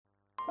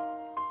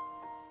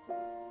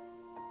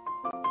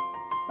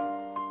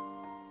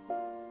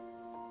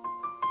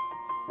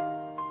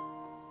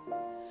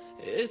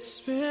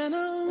It's been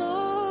a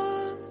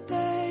long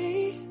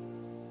day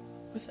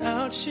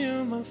without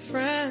you, my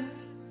friend,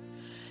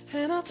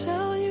 and I'll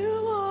tell you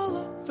all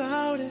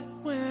about it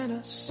when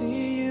I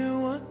see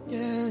you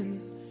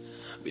again.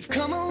 We've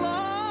come a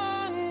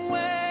long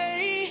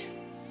way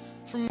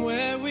from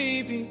where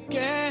we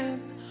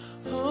began.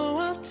 Oh,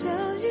 I'll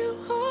tell you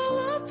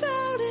all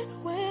about it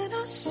when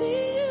I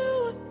see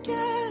you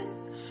again.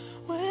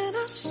 When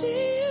I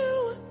see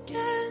you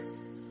again.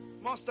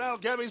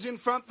 Mossdale Gabby's in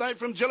front though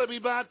from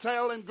Jillaby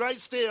Bartail and Great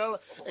Steel.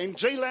 And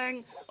G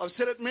Lang, I've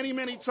said it many,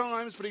 many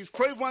times, but he's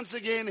proved once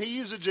again he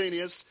is a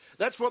genius.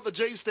 That's what the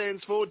G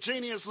stands for,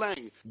 Genius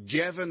Lang.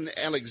 Gavin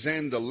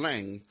Alexander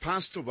Lang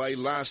passed away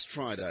last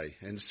Friday,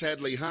 and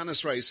sadly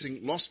harness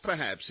racing lost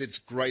perhaps its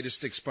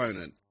greatest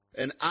exponent,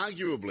 and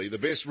arguably the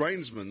best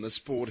reinsman the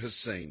sport has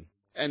seen.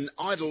 An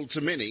idol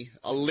to many,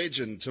 a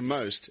legend to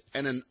most,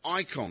 and an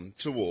icon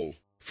to all.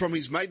 From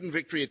his maiden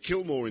victory at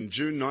Kilmore in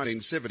June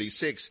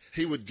 1976,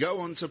 he would go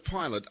on to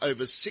pilot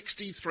over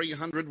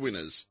 6,300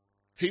 winners.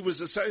 He was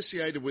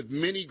associated with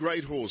many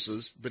great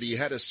horses, but he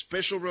had a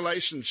special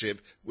relationship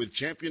with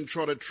champion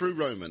trotter True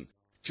Roman,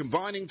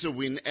 combining to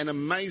win an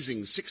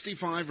amazing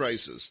 65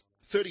 races,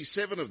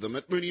 37 of them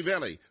at Moonee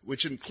Valley,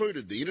 which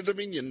included the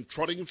Inter-Dominion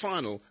trotting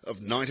final of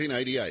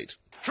 1988.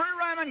 True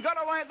Roman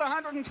got away at the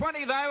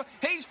 120 though.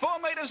 He's 4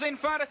 metres in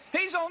front.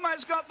 He's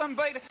almost got them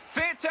beat.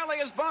 Fairtelly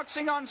is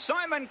boxing on.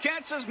 Simon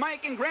Katz is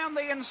making ground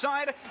the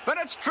inside. But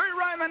it's True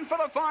Roman for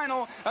the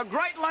final. A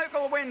great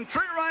local win.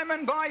 True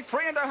Roman by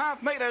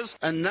 3.5 metres.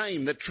 A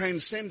name that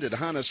transcended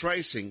harness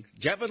racing,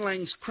 Gavin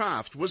Lang's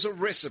craft was a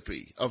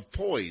recipe of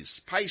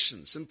poise,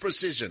 patience and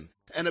precision,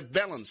 and a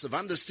balance of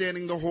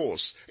understanding the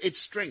horse, its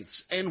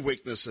strengths and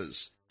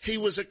weaknesses. He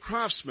was a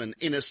craftsman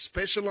in a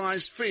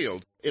specialised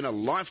field, in a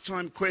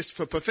lifetime quest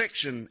for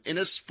perfection in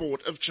a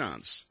sport of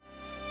chance.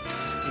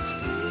 It's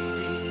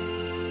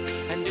bleeding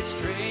and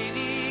it's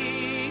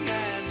draining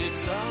and it's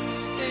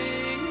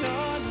something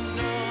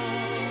unknown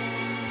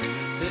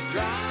that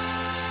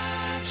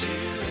drives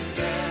you and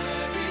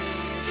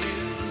carries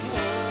you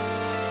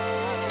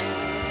home.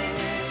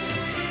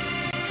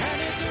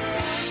 And it's a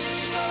run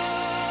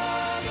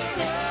for the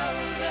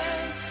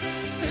roses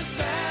as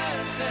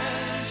fast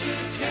as you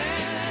can.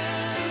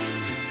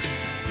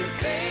 Your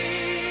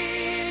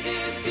fate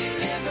is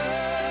delivered,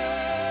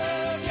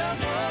 your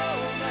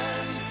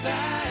moments at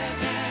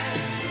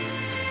hand.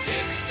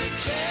 It's the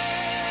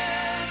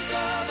chance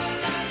of a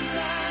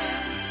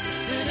lifetime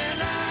in a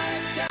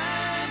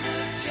lifetime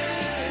of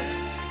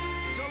chance.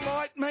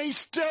 Delight me,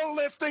 still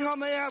lifting on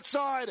the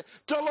outside.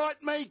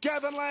 Delight me,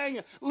 Gavin Lang.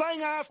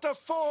 Lang after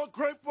 4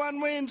 Group 1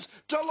 wins.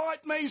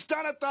 Delight me's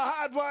done it the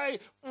hard way.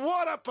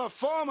 What a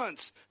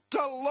performance.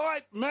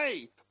 Delight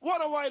me.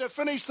 What a way to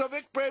finish the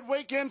Vicbred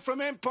weekend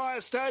from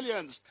Empire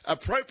Stallions.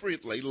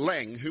 Appropriately,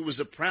 Lang, who was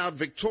a proud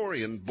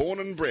Victorian born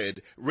and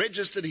bred,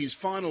 registered his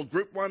final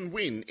Group 1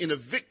 win in a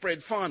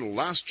Vicbred final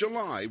last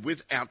July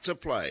with Out to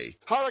Play.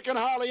 Hurricane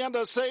Harley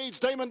under siege.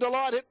 Demon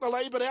Delight hit the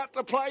lead, but Out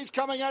to Play's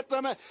coming at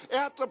them.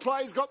 Out to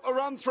Play's got the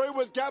run through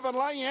with Gavin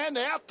Lang, and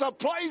Out to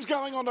Play's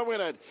going on to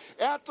win it.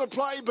 Out to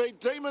Play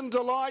beat Demon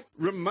Delight.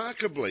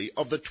 Remarkably,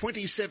 of the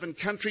 27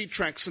 country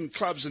tracks and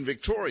clubs in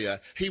Victoria,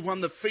 he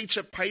won the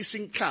Feature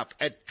Pacing Cup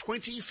at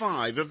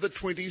 25 of the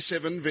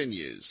 27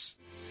 venues.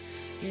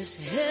 Yes,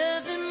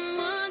 heaven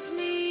was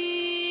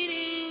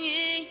needing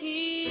a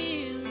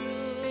hero.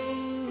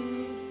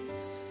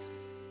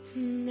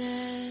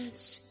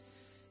 That's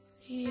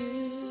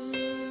you.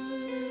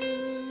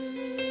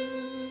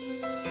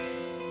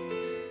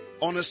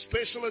 On a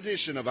special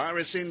edition of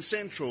RSN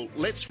Central,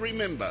 let's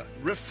remember,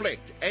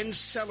 reflect and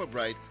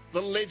celebrate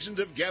the legend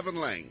of Gavin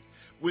Lang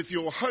with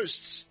your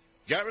hosts,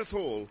 Gareth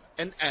Hall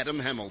and Adam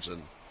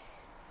Hamilton.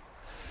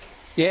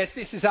 Yes,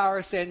 this is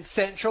RSN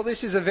Central.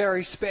 This is a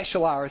very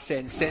special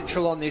RSN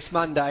Central on this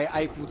Monday,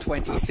 April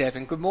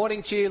 27. Good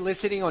morning to you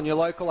listening on your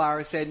local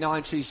RSN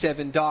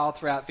 927 dial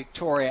throughout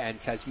Victoria and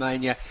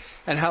Tasmania.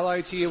 And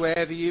hello to you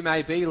wherever you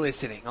may be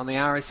listening on the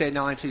RSN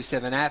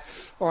 927 app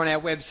or on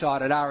our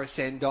website at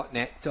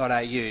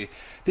rsn.net.au.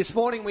 This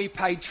morning we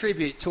paid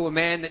tribute to a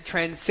man that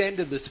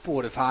transcended the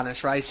sport of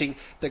harness racing,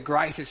 the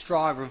greatest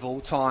driver of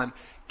all time,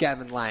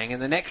 Gavin Lang.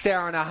 And the next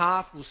hour and a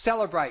half we'll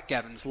celebrate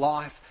Gavin's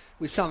life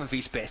with some of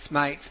his best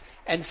mates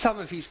and some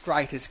of his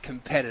greatest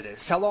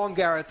competitors. Hello, I'm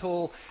Gareth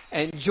Hall,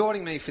 and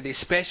joining me for this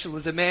special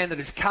is a man that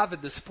has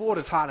covered the sport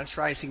of harness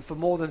racing for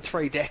more than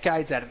 3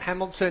 decades, Adam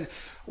Hamilton.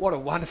 What a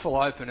wonderful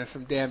opener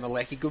from Dan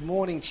Malecki. Good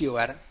morning to you,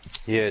 Adam.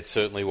 Yeah, it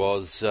certainly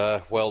was.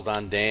 Well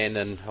done, Dan,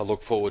 and I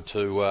look forward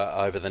to,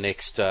 over the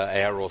next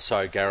hour or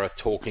so, Gareth,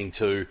 talking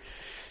to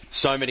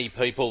so many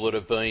people that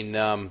have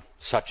been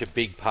such a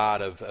big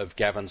part of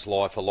Gavin's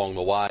life along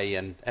the way,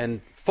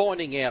 and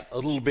finding out a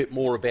little bit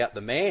more about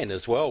the man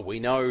as well. We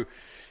know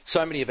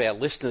so many of our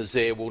listeners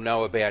there will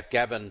know about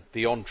Gavin,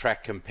 the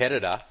on-track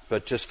competitor,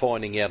 but just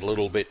finding out a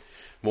little bit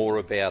more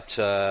about,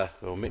 Mick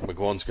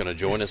McGuane's going to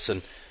join us,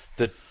 and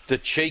the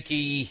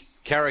cheeky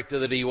character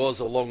that he was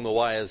along the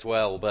way as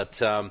well.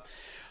 But I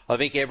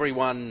think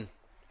everyone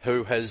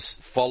who has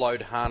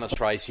followed harness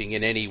racing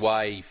in any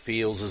way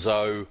feels as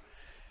though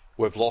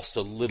we've lost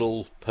a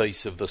little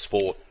piece of the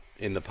sport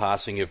in the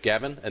passing of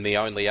Gavin, and the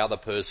only other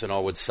person I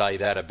would say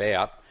that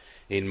about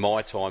in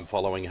my time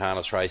following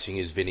harness racing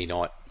is Vinnie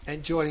Knight.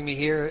 And joining me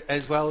here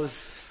as well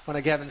as one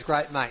of Gavin's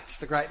great mates,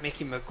 the great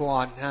Mickey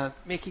McGuane.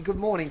 Mickey, good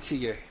morning to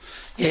you.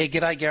 Yeah,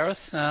 g'day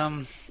Gareth.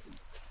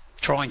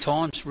 Trying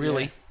times,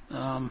 really.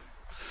 Yeah.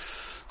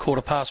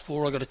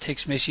 4:15, I got a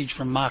text message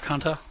from Mark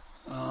Hunter,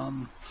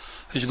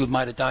 who's a good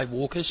mate of Dave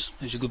Walker's,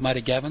 who's a good mate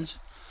of Gavin's.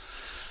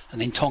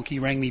 And then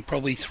Tonky rang me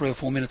probably 3 or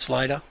 4 minutes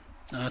later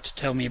to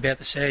tell me about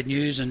the sad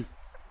news. And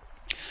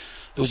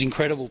it was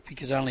incredible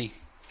because only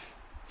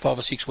 5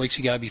 or 6 weeks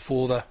ago,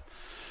 before the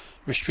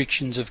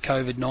restrictions of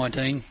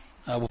COVID-19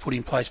 were put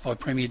in place by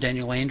Premier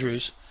Daniel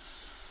Andrews,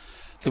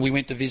 that we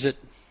went to visit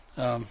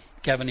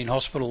Gavin in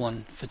hospital,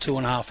 and for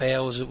 2.5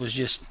 hours it was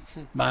just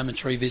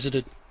moments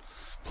revisited.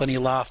 Plenty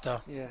of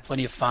laughter,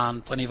 plenty of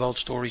fun, plenty of old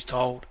stories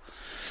told.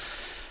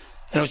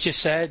 And it was just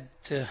sad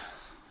to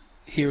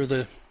hear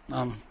the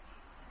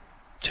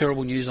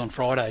terrible news on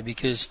Friday,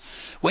 because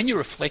when you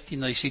reflect in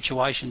these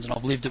situations, and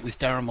I've lived it with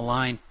Darren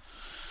Mullane,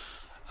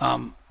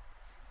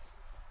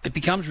 it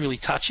becomes really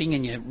touching,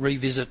 and you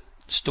revisit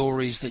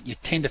stories that you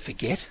tend to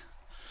forget,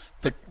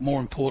 but more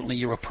importantly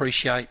you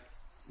appreciate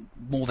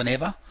more than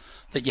ever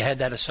that you had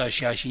that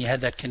association, you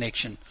had that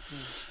connection.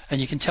 And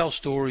you can tell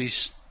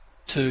stories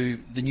to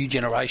the new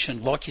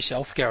generation like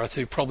yourself, Gareth,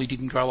 who probably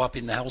didn't grow up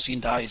in the halcyon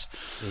days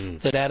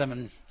that Adam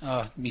and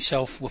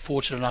myself were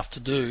fortunate enough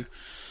to do.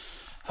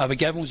 But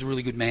Gavin was a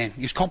really good man.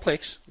 He was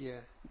complex. Yeah.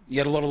 He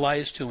had a lot of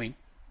layers to him,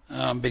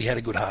 but he had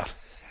a good heart.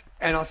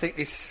 And I think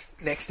this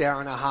next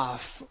hour and a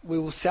half, we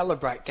will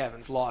celebrate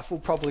Gavin's life. We'll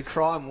probably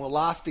cry and we'll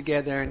laugh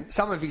together. And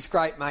some of his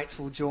great mates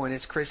will join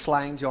us. Chris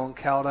Lang, John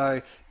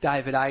Caldo,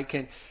 David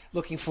Aiken.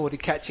 Looking forward to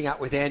catching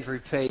up with Andrew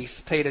Peace,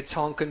 Peter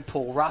Tonkin,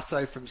 Paul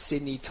Russo from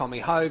Sydney, Tommy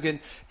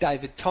Hogan,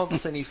 David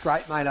Thompson, his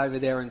great mate over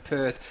there in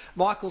Perth,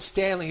 Michael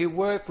Stanley, who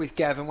worked with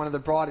Gavin, one of the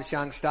brightest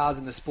young stars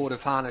in the sport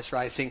of harness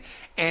racing,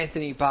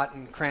 Anthony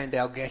Button,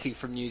 Crandall Getty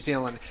from New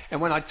Zealand.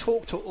 And when I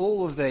talked to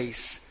all of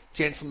these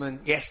gentlemen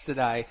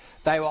yesterday,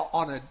 they were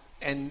honoured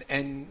and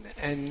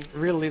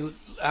really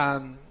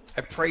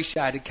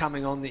appreciated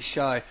coming on this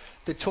show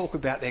to talk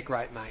about their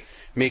great mate.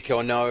 Mick,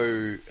 I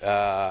know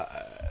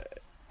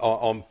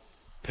I'm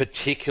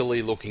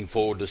particularly looking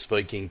forward to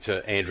speaking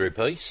to Andrew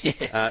Peace,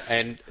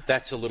 and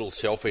that's a little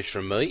selfish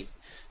from me,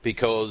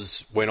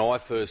 because when I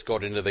first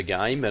got into the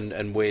game,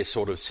 and we're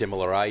sort of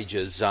similar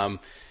ages,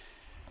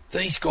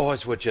 these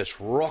guys were just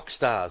rock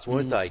stars,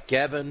 weren't they?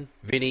 Gavin,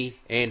 Vinnie,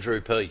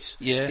 Andrew Peace.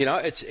 Yeah. You know,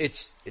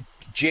 it's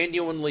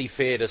genuinely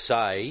fair to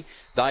say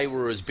they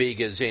were as big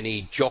as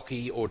any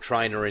jockey or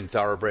trainer in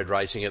thoroughbred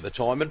racing at the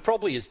time, and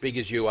probably as big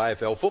as you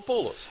AFL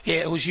footballers. Yeah,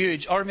 it was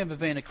huge. I remember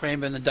being at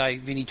Cranbourne the day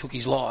Vinnie took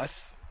his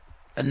life,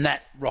 and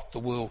that rocked the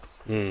world.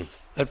 It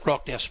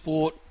rocked our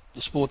sport,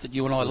 the sport that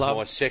you and I love. It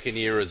was my second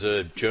year as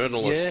a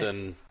journalist,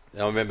 and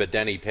I remember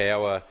Danny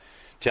Power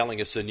telling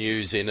us the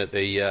news in at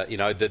the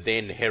the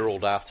then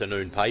Herald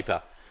afternoon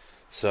paper.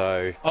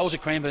 So I was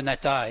at Cranbourne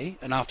that day,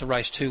 and after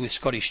race 2 with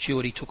Scotty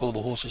Stewart, he took all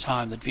the horses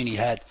home that Vinnie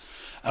had,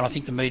 and I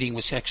think the meeting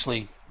was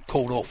actually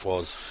called off. It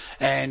was.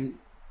 And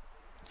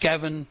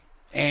Gavin,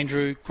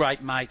 Andrew,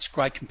 great mates,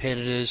 great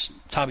competitors,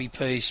 Tubby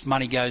Peace,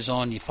 money goes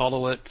on, you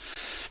follow it.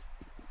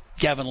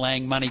 Gavin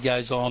Lang, money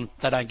goes on,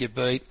 they don't get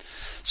beat.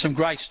 Some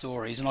great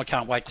stories, and I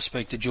can't wait to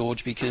speak to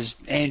George, because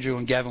Andrew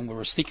and Gavin were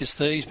as thick as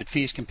thieves, but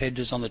fierce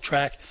competitors on the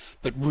track,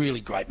 but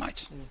really great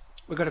mates.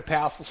 We've got a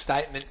powerful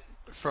statement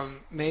from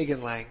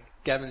Megan Lang,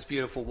 Gavin's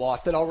beautiful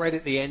wife, that I'll read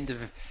at the end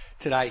of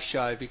today's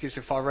show, because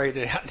if I read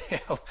it out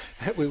now,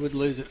 we would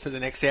lose it for the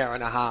next hour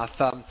and a half.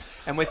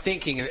 And we're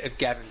thinking of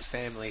Gavin's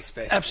family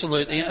especially.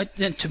 Absolutely.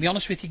 And to be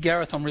honest with you,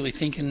 Gareth, I'm really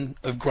thinking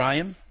of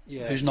Graham,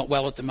 who's not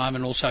well at the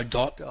moment, also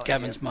Dot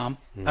Gavin's mum.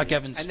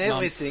 Gavin's and they're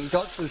mum. Listening.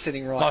 Dot's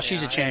listening right now. Oh,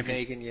 she's a champion.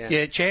 Megan,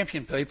 yeah,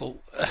 champion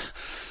people.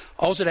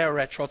 I was at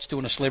Ararat Trots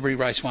doing a celebrity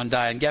race one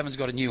day, and Gavin's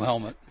got a new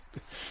helmet.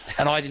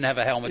 And I didn't have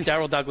a helmet.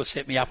 Darryl Douglas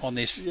set me up on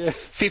this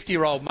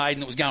 50-year-old maiden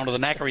that was going to the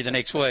knackery the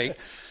next week.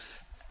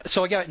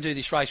 So I go out and do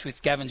this race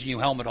with Gavin's new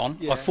helmet on.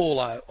 I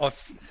follow. I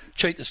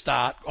cheat the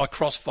start. I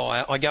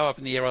crossfire. I go up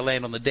in the air. I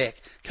land on the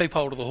deck. Keep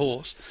hold of the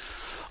horse.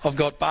 I've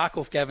got bark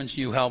off Gavin's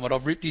new helmet.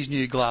 I've ripped his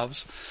new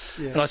gloves.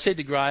 And I said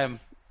to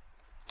Graham,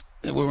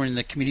 we were in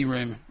the committee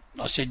room,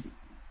 I said,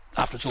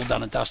 after it's all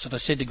done and dusted, I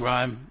said to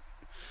Graham,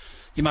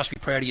 you must be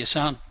proud of your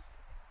son.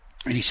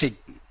 And he said,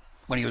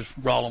 when he was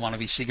rolling one of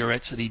his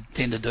cigarettes that he'd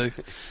tend to do,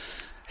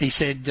 he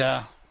said,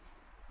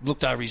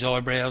 looked over his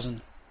eyebrows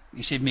and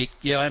he said, Mick,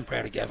 yeah, I am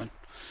proud of Gavin.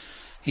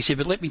 He said,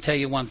 but let me tell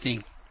you one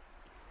thing.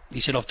 He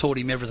said, I've taught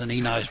him everything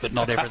he knows, but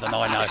not everything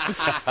I know.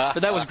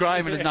 But that was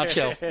Graham in a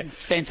nutshell.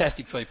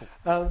 Fantastic people.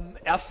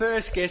 Our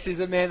first guest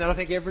is a man that I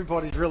think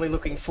everybody's really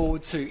looking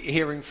forward to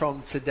hearing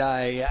from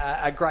today.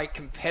 A great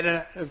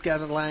competitor of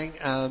Gavin Lang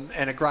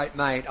and a great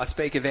mate. I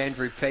speak of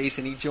Andrew Peace,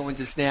 and he joins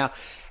us now.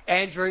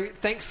 Andrew,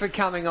 thanks for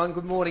coming on.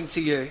 Good morning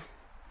to you.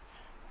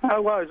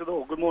 No worries at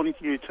all. Good morning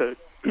to you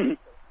too.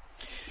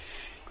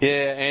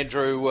 Yeah,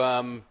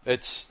 Andrew,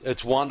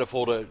 it's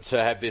wonderful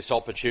to have this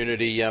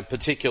opportunity,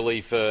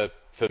 particularly for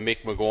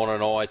Mick McGuane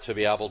and I to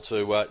be able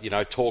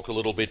to talk a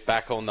little bit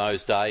back on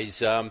those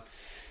days.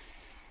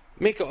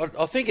 Mick,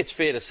 I think it's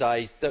fair to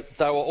say that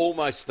they were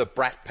almost the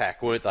brat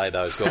pack, weren't they,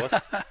 those guys?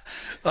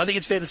 I think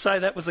it's fair to say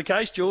that was the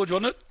case, George,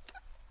 wasn't it?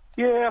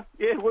 Yeah,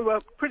 we were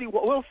a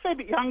fair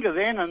bit younger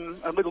then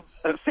and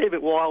a fair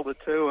bit wilder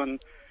too.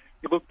 And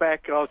you look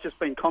back, I've just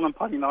been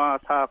contemplating the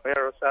last half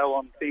hour or so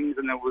on things,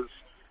 and there was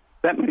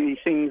that many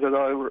things that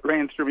I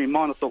ran through my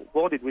mind. I thought,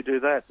 why did we do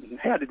that? And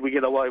how did we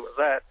get away with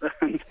that?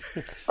 And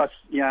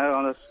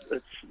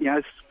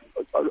it's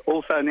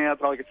also now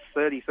like it's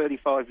 30,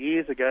 35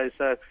 years ago.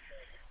 So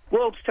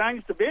world's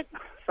changed a bit,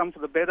 some for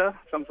the better,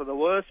 some for the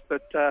worse,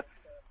 but they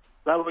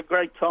were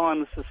great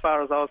times as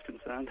far as I was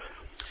concerned.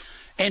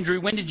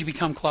 Andrew, when did you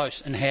become close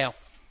and how?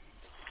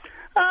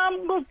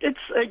 Look, it's,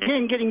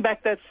 again, getting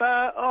back that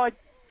far, I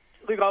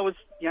was,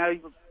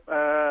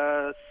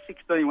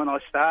 16 when I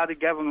started.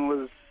 Gavin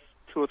was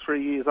 2 or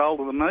 3 years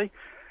older than me.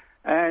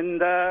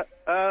 And,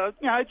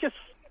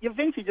 you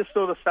eventually just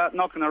sort of start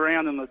knocking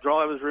around in the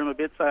driver's room a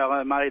bit, say,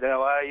 hello, mate,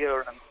 how are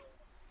you?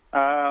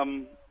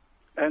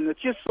 And it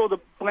just sort of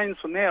blends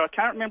from there. I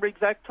can't remember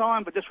exact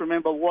time, but just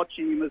remember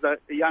watching him as a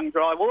young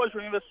driver. I always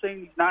remember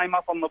seeing his name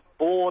up on the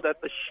board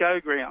at the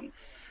showgrounds.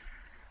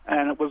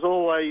 And it was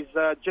always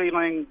G.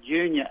 Lang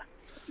Jr.,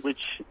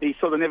 which he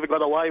sort of never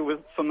got away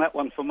with from that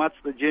one for much,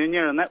 the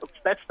junior. And that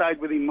stayed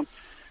with him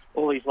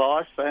all his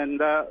life. And,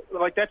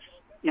 that's,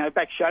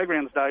 back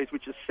showgrounds days,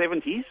 which is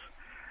 70s.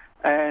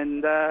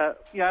 And,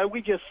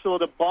 we just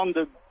sort of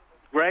bonded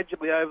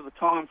gradually over the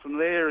time from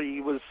there. He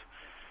was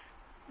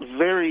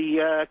very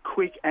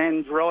quick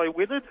and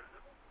dry-witted.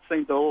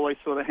 Seemed to always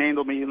sort of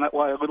handle me in that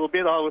way a little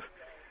bit. I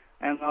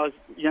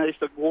used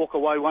to walk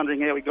away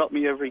wondering how he got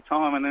me every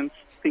time, and then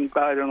think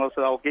later, and I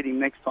said, I'll get him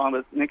next time.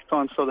 But next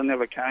time sort of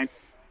never came.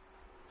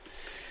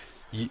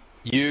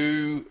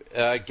 You,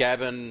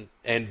 Gavin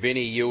and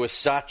Vinny, you were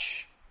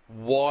such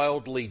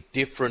wildly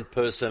different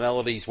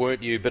personalities,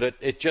 weren't you? But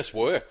it just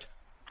worked.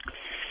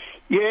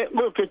 Yeah,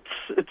 look,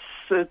 it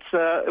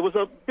was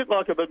a bit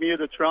like a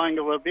Bermuda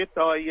Triangle a bit.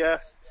 I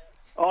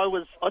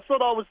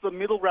thought I was the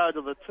middle road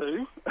of the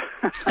two.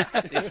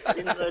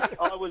 In that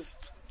I was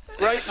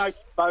great mates,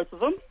 both of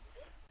them.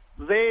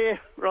 Their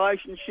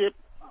relationship,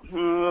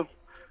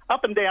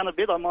 up and down a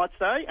bit, I might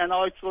say, and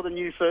I sort of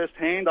knew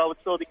firsthand. I would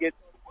sort of get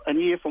an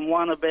ear from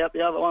one about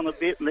the other one a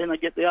bit, and then I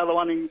get the other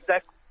one in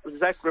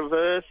exact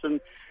reverse,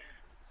 and,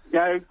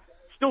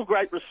 still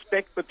great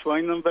respect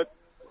between them, but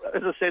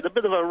as I said, a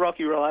bit of a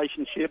rocky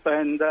relationship,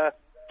 and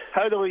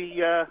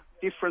totally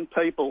different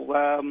people.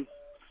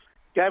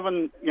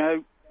 Gavin,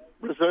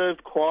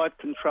 reserved, quiet,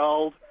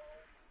 controlled.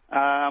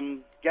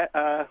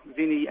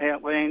 Vinny,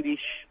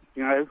 outlandish,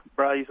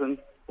 brazen,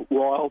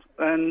 wild.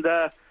 And,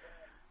 it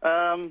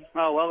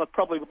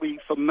probably,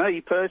 for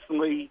me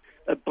personally,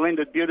 it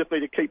blended beautifully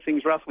to keep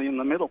things roughly in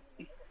the middle.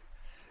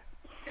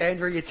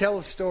 Andrew, you tell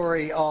a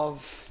story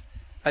of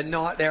a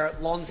night there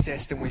at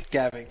Launceston with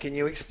Gavin. Can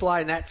you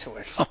explain that to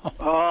us?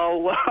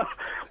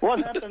 What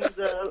happened?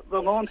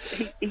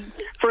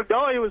 For a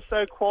guy who was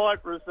so quiet,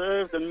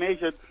 reserved, and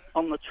measured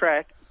on the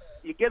track,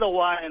 you get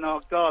away, and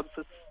for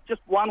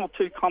just one or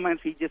two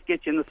comments, he'd just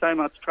get you into so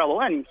much trouble.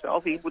 And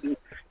himself, he wouldn't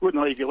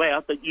leave you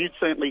out, but you'd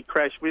certainly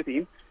crash with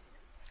him.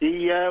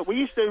 We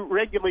used to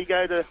regularly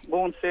go to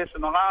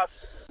Launceston the last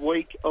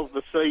week of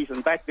the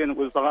season. Back then it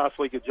was the last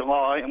week of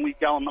July, and we'd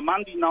go on the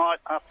Monday night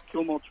after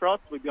Kilmore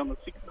Trots. We'd be on the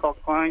 6 o'clock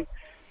plane.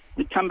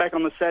 We'd come back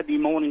on the Saturday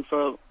morning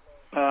for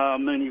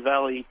Moonee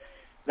Valley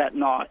that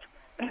night,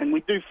 and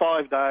we'd do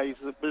 5 days.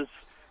 It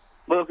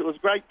was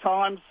great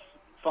times.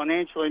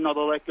 Financially not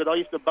all that good. I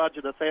used to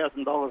budget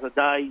 $1,000 a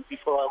day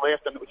before I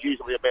left, and it was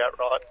usually about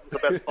right. It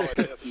was about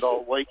 $5,000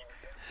 a week.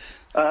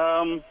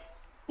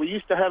 We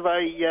used to have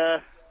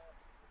a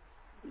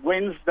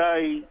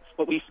Wednesday,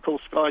 what we used to call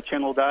Sky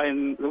Channel Day,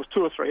 and there was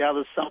 2 or 3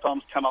 others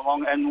sometimes come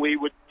along, and we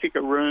would pick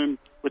a room,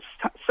 which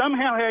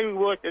somehow how we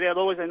worked it out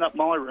always ended up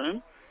my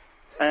room,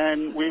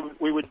 and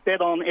we would bet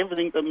on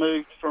everything that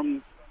moved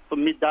from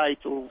midday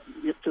to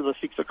the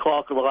 6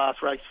 o'clock or the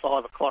last race,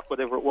 5 o'clock,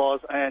 whatever it was,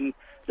 and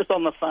just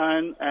on the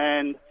phone.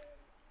 And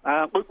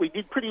we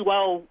did pretty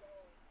well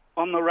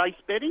on the race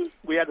betting.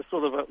 We had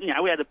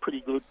we had a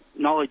pretty good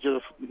knowledge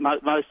of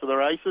most of the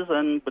races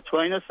and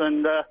between us,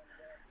 and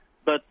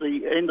but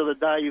the end of the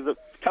day, a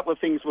couple of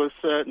things were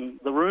certain.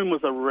 The room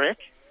was a wreck.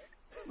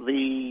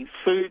 The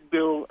food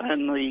bill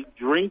and the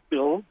drink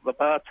bill, the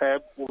bar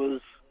tab,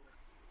 was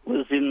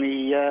in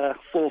the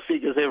 4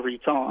 figures every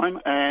time.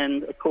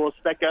 And, of course,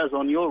 that goes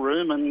on your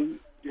room, and,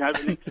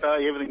 the next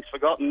day everything's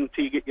forgotten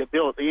until you get your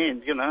bill at the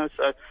end,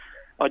 So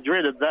I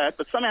dreaded that.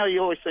 But somehow you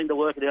always seemed to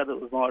work it out that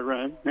it was my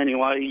room.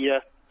 Anyway,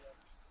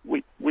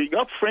 we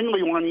got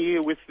friendly one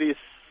year with this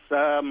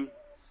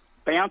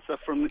bouncer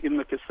in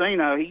the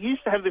casino. He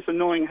used to have this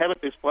annoying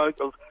habit, this bloke,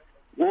 of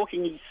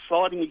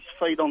sliding his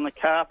feet on the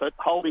carpet,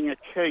 holding a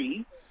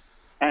key,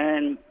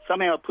 and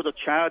somehow put a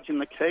charge in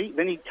the key.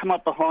 Then he'd come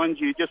up behind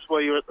you just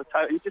where you're at the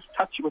table and just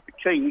touch you with the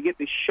key, and you get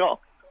this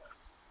shock.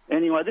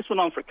 Anyway, this went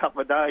on for a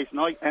couple of days,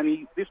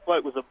 and this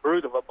bloke was a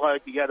brute of a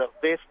bloke. He had a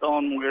vest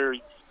on where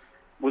he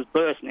was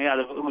bursting out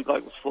of it. It looked like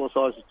it was 4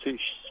 sizes too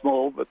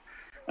small.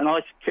 And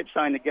I kept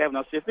saying to Gavin,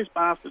 I said, if this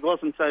bastard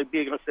wasn't so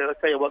big, I said, I'll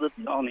tell you what, it'd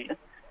be on here.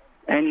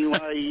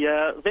 Anyway,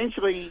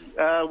 eventually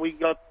we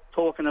got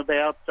talking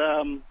about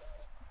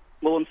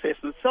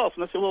Launceston itself.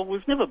 And I said, well,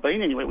 we've never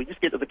been anywhere. We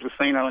just get to the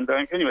casino and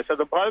drink. Anyway, so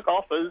the bloke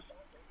offers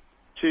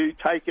to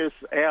take us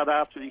out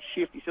after his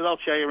shift. He said, I'll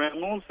show you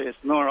around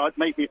Launceston. All right,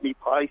 meet me at my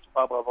place,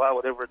 blah, blah, blah,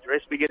 whatever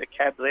address. We get a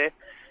cab there.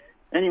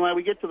 Anyway,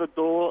 we get to the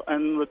door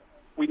and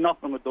we knock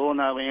on the door,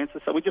 no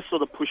answer. So we just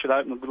sort of push it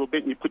open a little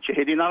bit and you put your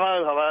head in,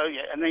 hello,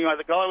 yeah. And anyway,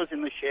 the guy was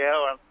in the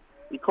shower and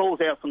he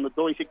calls out from the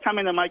door. He said, come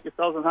in and make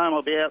yourselves at home.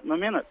 I'll be out in a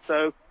minute.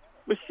 So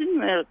we're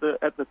sitting there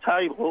at the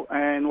table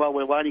and while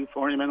we're waiting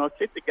for him, and I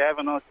said to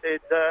Gavin, I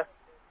said,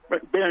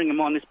 bearing in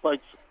mind this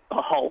bloke's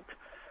a Hulk,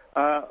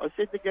 I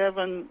said to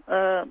Gavin,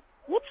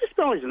 what's this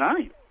guy's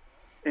name?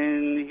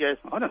 And he goes,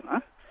 I don't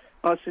know.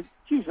 I said,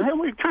 geez,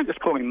 we can't just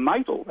call him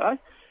mate all day.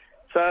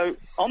 So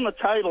on the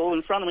table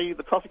in front of me,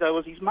 the coffee table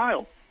was his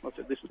mail. I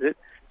said, this is it.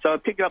 So I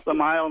picked up the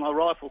mail and I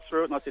rifled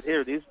through it and I said,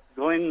 here it is,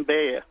 Glenn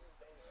Bear.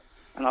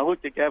 And I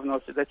looked at Gavin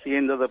and I said, that's the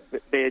end of the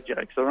Bear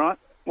jokes, all right?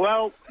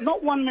 Well,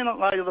 not 1 minute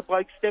later, the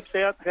bloke steps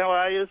out, how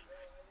are you?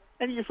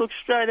 And he just looks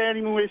straight at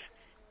him with,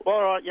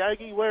 all right,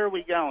 Yogi, where are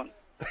we going?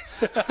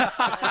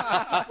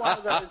 One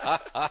of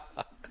those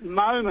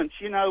moments,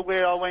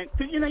 where I went,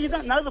 because, you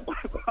don't know the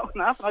bloke well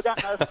enough. I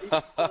don't know if he's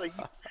got a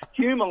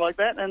humour like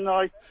that. And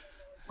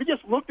we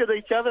just looked at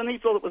each other and he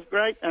thought it was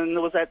great. And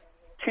there was that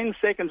 10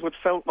 seconds which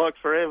felt like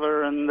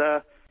forever. And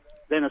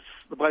then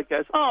the bloke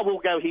goes, oh, we'll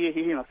go here.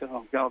 And I said,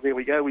 oh, God, there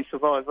we go. We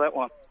survived that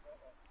one.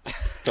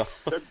 So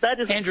that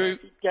is Andrew,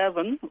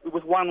 Gavin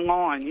with one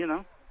line,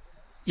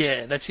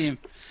 Yeah, that's him.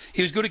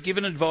 He was good at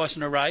giving advice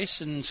in a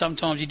race, and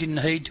sometimes he didn't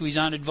heed to his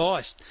own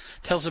advice.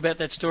 Tell us about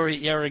that story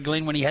at Yarra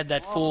Glen when he had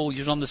that fall. He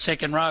was on the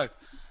second row.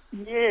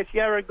 Yes,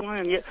 Yarra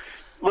Glen, yeah.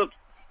 Look,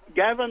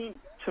 Gavin,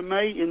 to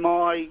me, in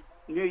my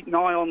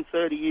nigh on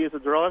 30 years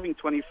of driving,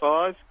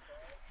 25,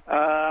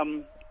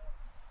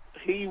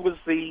 he was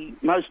the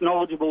most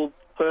knowledgeable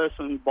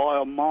person by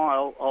a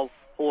mile of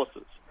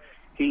horses.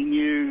 He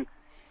knew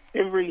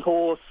every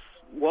horse,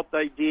 what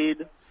they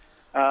did,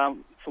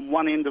 from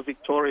one end of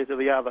Victoria to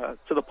the other,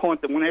 to the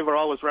point that whenever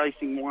I was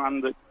racing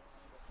one that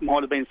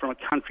might have been from a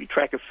country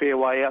track a fair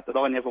way out that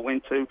I never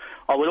went to,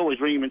 I would always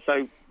ring him and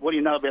say, what do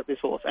you know about this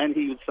horse? And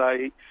he would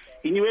say,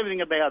 he knew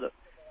everything about it.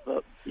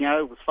 But,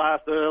 it was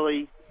fast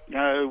early,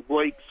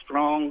 weak,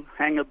 strong,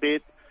 hang a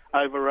bit,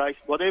 over race,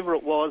 whatever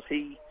it was,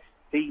 he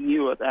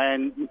knew it.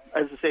 And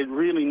as I said,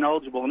 really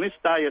knowledgeable. And this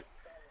day at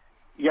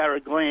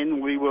Yarra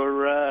Glen, we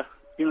were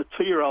in a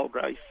 2-year-old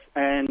race,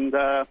 and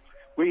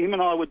him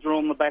and I were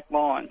drawn the back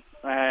line.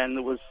 And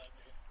there was,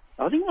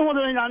 I think there might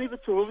have been only the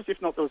two of us, if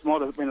not there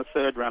might have been a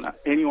third runner.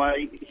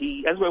 Anyway,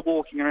 as we're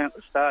walking around at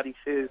the start, he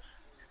says,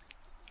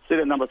 sit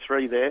at number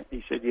 3 there.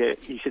 He said, yeah.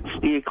 He said,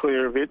 steer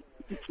clear of it.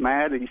 It's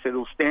mad. And he said,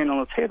 it'll stand on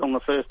its head on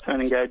the first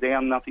turn and go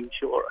down, nothing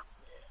surer.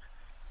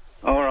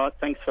 All right,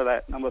 thanks for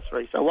that, number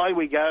 3. So away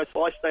we go.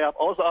 So I stay up.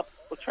 I was up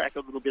the track a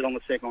little bit on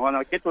the second one.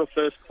 I get to the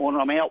first corner.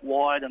 I'm out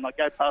wide, and I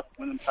go past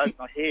the winning post.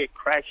 My hair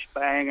crash,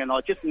 bang, and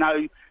I just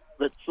know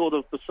that sort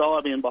of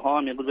beside me and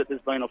behind me a little bit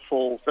there's been a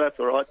fall, so that's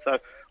all right. So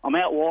I'm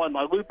out wide and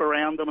I loop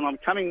around them and I'm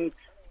coming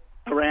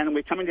around and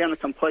we're coming down to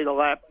complete a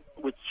lap,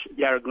 which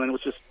Yarra Glen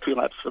was just 2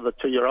 laps for the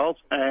 2-year-olds,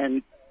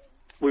 and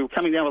we were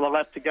coming down with a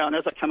lap to go, and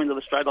as I come into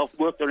the straight, I've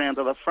worked around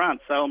to the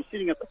front. So I'm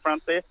sitting at the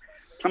front there,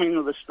 coming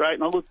into the straight,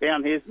 and I look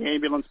down, here's the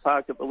ambulance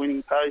parked at the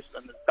winning post,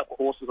 and there's a couple of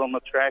horses on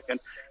the track, and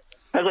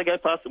as I go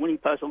past the winning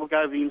post, I look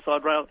over the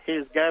inside rail,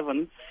 here's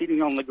Gavin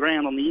sitting on the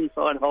ground on the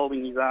inside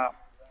holding his arm.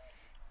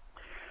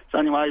 So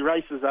anyway,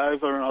 race is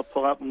over and I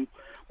pull up, and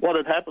what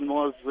had happened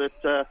was that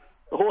the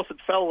horse had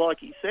fell like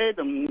he said,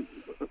 and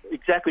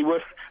exactly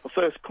where the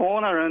first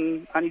corner,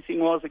 and only thing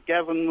was that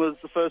Gavin was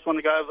the first one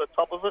to go over the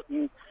top of it,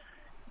 and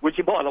which,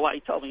 by the way, he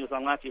told me he was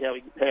unlucky how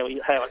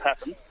it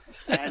happened,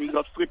 and he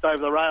got flipped over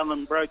the rail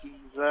and broke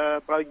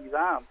his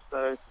arm.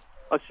 So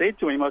I said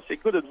to him,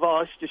 good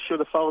advice, just should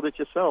have followed it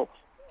yourself.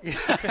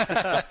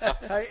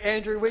 Hey,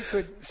 Andrew, we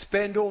could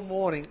spend all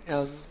morning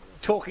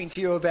talking to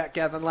you about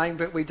Gavin Lang,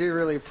 but we do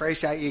really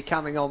appreciate you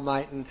coming on,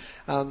 mate.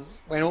 And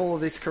when all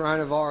of this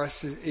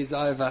coronavirus is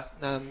over,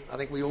 I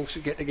think we all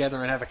should get together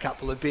and have a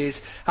couple of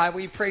beers.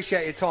 We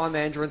appreciate your time,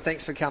 Andrew, and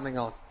thanks for coming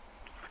on.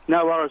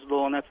 No worries at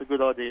all, and that's a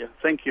good idea.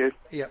 Thank you.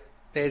 Yep.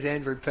 There's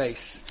Andrew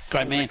Peace.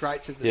 Great man. One of the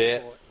greats of the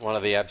sport. One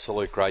of the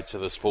absolute greats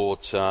of the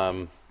sport,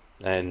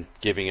 and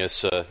giving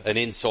us an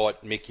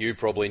insight Mick, you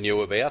probably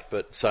knew about,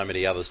 but so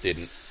many others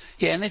didn't.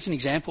 Yeah, and that's an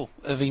example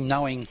of him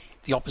knowing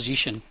the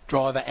opposition,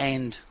 driver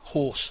and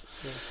horse.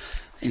 Yeah.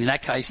 And in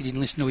that case, he didn't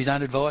listen to his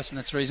own advice, and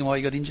that's the reason why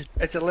he got injured.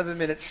 It's 11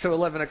 minutes to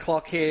 11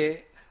 o'clock here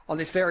on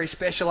this very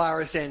special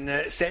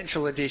RSN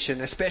Central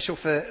edition, a special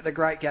for the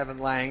great Gavin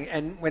Lang.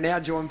 And we're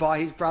now joined by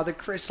his brother,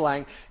 Chris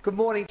Lang. Good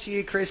morning to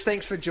you, Chris.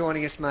 Thanks for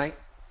joining us, mate.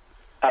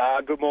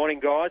 Good morning,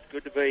 guys.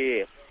 Good to be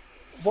here.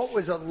 What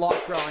was it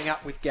like growing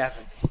up with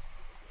Gavin?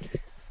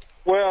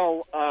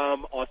 Well,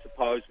 I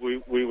suppose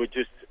we were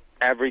just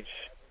average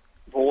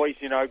boys,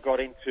 got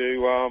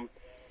into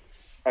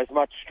as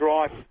much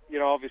strife,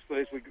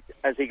 obviously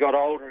as he got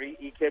older,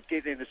 he kept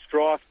getting into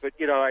strife. But,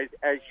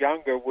 as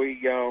younger,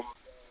 we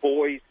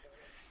boys,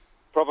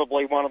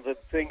 probably one of the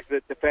things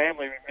that the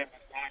family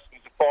remembers most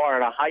was a fire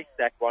in a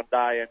haystack one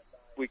day, and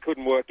we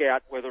couldn't work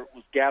out whether it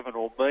was Gavin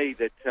or me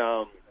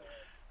that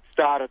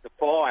started the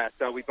fire,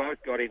 so we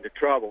both got into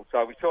trouble.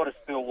 So we sort of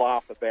still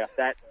laugh about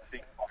that and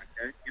things like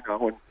that,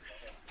 and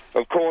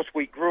of course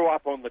we grew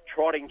up on the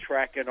trotting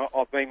track, and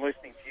I've been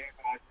listening to you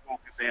guys talk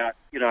about,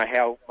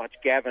 how much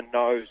Gavin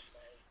knows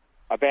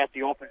about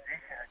the opposition.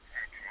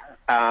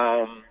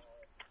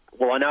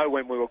 Well, I know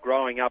when we were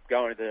growing up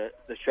going to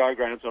the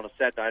showgrounds on a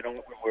Saturday night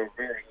when we were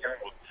very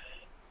young,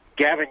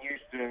 Gavin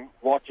used to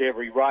watch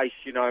every race,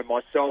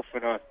 myself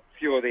and a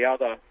few of the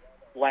other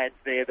lads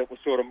there that were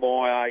sort of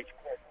my age.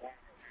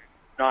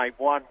 Name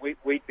one,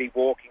 we'd be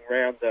walking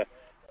around the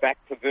back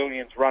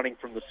pavilions running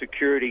from the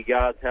security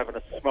guards, having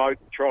a smoke,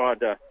 trying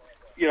to,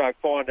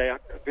 find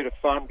out a bit of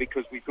fun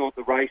because we thought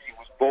the racing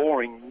was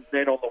boring.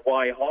 Then on the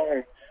way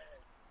home,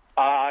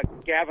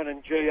 Gavin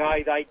and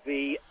GA, they'd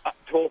be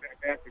talking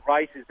about the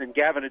races, and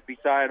Gavin would be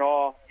saying,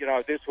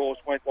 this horse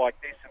went like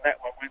this and that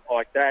one went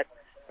like that.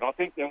 And I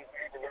think there was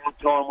one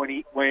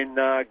time when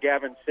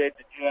Gavin said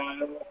to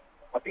GA,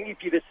 I think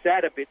if you'd have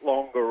sat a bit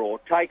longer or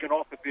taken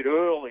off a bit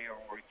earlier,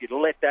 or if you'd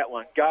have let that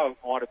one go,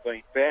 it might have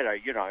been better,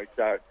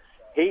 So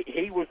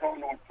he was on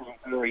it from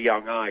a very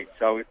young age,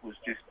 so it was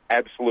just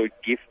absolute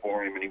gift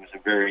for him, and he was a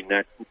very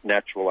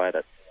natural at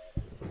it.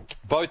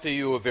 Both of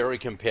you were very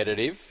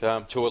competitive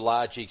to a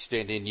large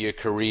extent in your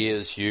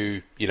careers.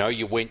 You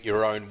went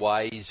your own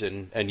ways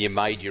and you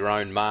made your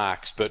own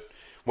marks. But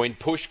when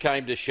push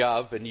came to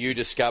shove and you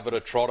discovered a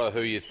trotter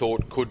who you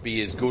thought could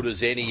be as good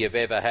as any you've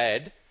ever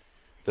had,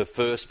 the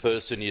first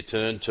person you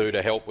turned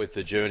to help with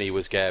the journey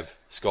was Gav,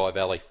 Sky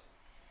Valley.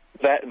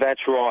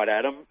 That's right,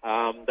 Adam.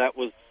 That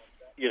was,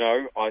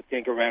 I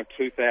think around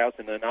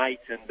 2008,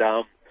 and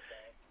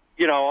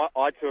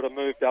I'd sort of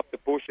moved up the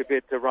bush a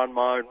bit to run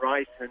my own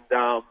race, and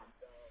I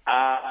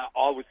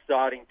was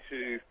starting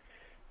to,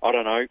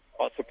 I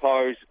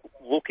suppose,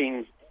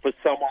 looking for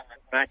someone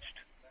that matched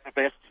the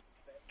best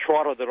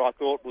trotter that I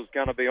thought was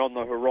going to be on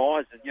the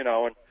horizon,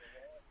 and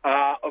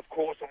of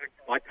course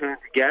I turned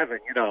to Gavin,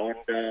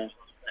 and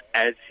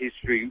as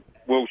history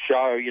will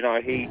show,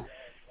 he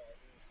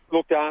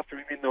looked after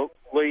him in the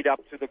lead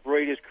up to the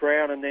Breeders'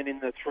 Crown, and then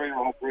in the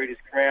 3-year-old Breeders'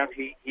 Crown,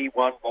 he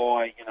won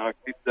by,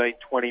 15,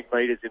 20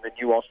 metres in the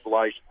new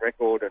Australasian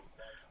record, and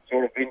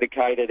sort of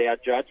vindicated our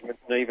judgment.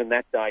 And even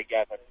that day,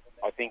 Gavin,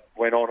 I think,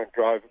 went on and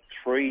drove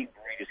 3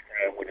 Breeders'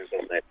 Crown winners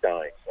on that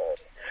day.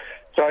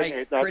 So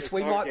hey, Chris,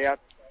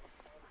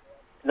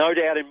 no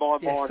doubt in my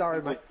mind, he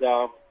was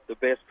the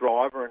best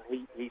driver,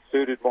 and he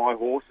suited my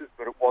horses,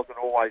 but it wasn't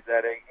always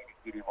that easy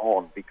to get him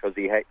on because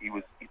he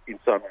was in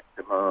so much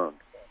demand.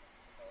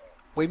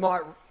 We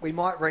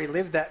might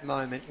relive that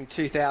moment in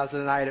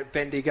 2008 at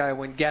Bendigo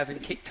when Gavin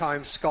kicked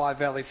home Sky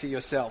Valley for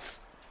yourself.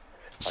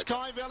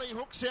 Sky Valley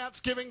hooks out's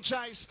giving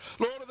chase.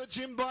 Lord of the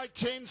Gym by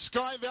 10.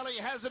 Sky Valley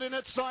has it in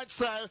its sights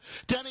though.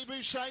 Danny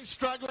Boucher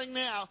struggling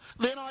now.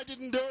 Then I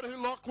Didn't Do It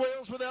who lock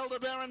wheels with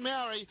Aldebaran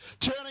Maori.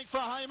 Turning for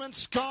Heyman.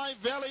 Sky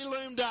Valley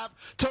loomed up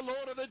to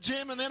Lord of the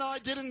Gym, and then I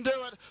Didn't Do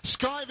It.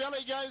 Sky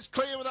Valley goes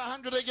clear with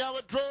 100 to go.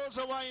 It draws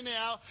away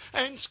now,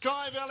 and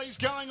Sky Valley's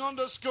going on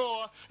to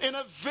score in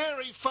a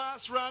very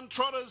fast run.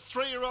 Trotters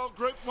 3-year-old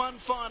Group 1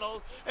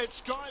 final. It's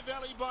Sky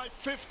Valley by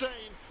 15.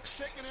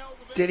 Second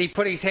Aldebaran. Did he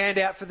put his hand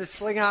out for the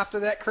sling after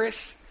that,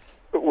 Chris?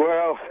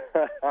 Well,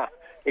 I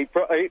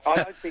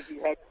don't think he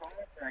had time,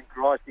 thank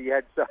Christ. He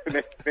had so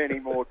many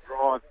more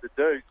drives to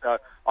do, so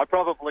I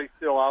probably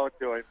still owe it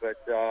to him,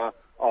 but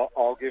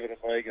I'll give it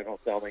a Megan or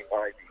something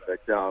maybe.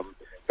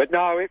 But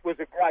no, it was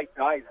a great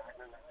day.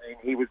 And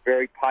he was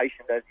very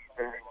patient, as he's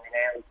very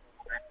renowned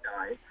that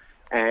day,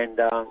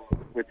 and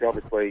which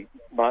obviously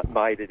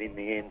made it in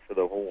the end for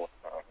the horse.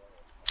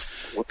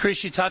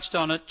 Chris, you touched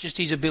on it, just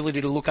his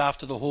ability to look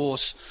after the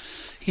horse.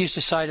 He used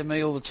to say to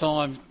me all the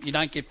time, you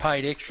don't get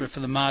paid extra for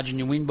the margin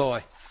you win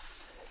by.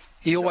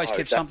 He always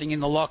kept something in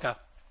the locker.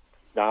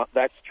 No,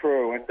 that's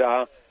true. And,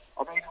 as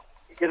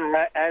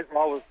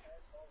I was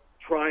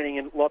training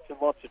in lots and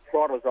lots of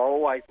trotters, I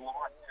always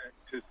liked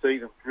to see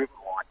them driven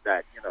like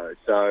that,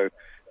 So,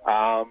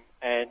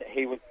 and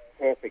he was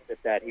perfect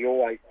at that. He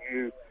always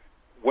knew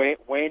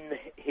when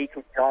he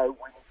could go,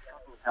 when he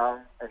couldn't go,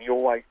 and he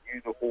always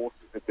knew the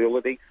horse's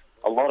ability.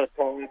 A lot of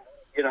times,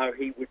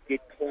 he would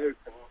get close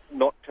and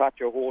not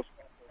touch a horse,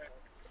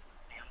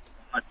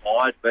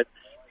 but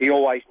he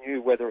always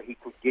knew whether he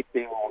could get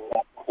there or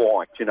not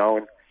quite,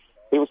 and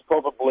he was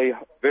probably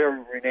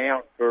very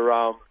renowned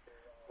for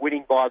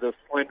winning by the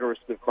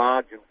slenderest of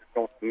margins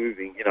and not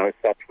moving,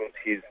 such was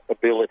his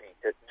ability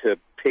to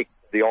pick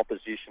the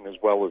opposition as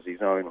well as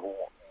his own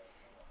horse.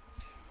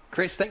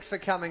 Chris, thanks for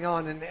coming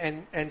on,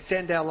 and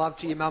send our love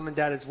to your mum and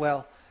dad as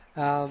well.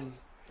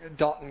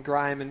 Dot and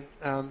Graham,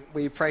 and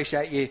we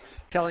appreciate you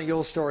telling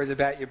your stories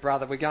about your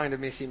brother. We're going to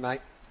miss him,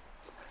 mate.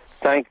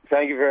 Thank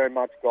you very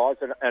much, guys.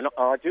 And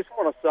I just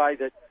want to say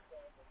that,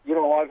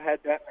 I've had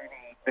that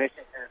many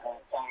messages on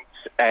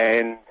thanks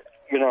and,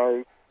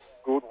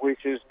 good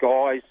wishes,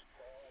 guys,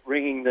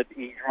 ringing that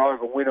he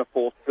drove a winner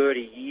for 30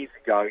 years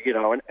ago,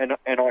 and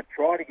I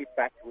try to get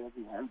back to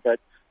everyone, but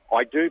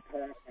I do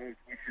pass those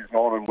wishes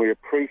on, and we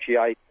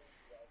appreciate,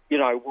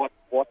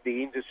 what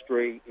the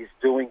industry is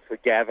doing for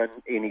Gavin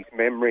in his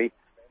memory.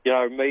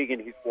 Megan,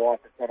 his wife,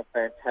 has done a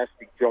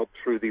fantastic job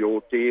through the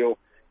ordeal.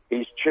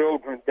 His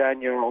children,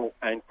 Daniel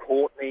and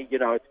Courtney,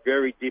 it's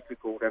very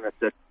difficult and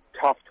it's a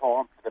tough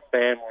time for the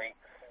family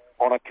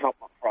on a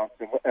couple of fronts.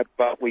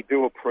 But we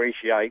do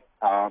appreciate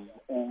all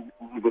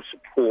the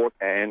support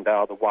and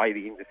the way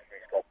the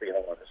industry's got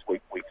behind us. We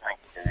thank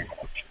you very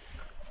much.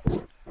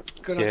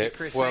 Good on you,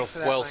 Chris.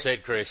 Well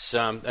said, Chris.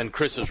 And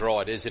Chris is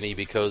right, isn't he?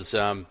 Because,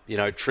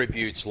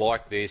 tributes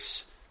like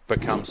this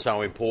become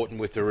so important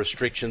with the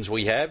restrictions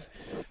we have.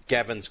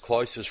 Gavin's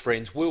closest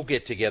friends will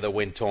get together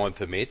when time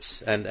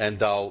permits, and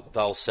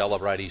they'll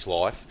celebrate his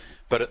life.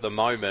 But at the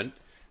moment,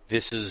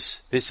 this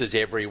is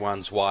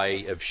everyone's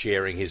way of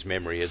sharing his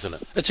memory, isn't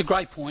it? It's a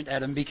great point,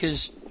 Adam,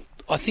 because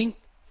I think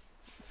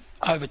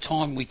over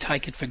time we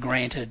take it for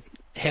granted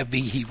how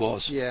big he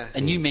was. Yeah.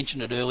 And you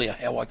mentioned it earlier,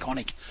 how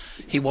iconic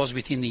he was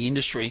within the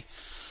industry.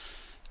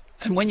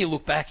 And when you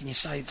look back and you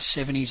say the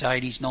 70s,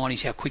 80s,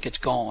 90s, how quick it's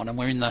gone, and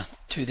we're in the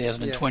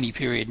 2020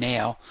 period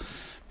now,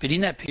 but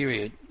in that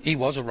period, he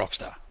was a rock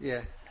star.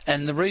 Yeah.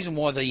 And the reason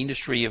why the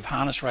industry of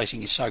harness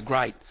racing is so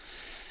great,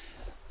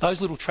 those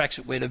little tracks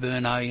at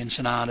Wedderburn, and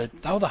St Arnaud,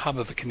 they were the hub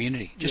of a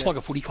community, just like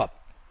a footy club.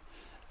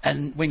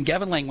 And when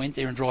Gavin Lang went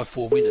there and drove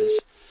 4 winners,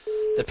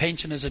 the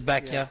pensioners would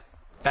back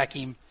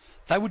him.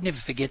 They would never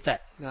forget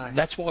that. No.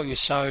 That's why he was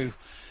so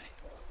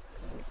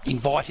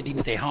invited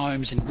into their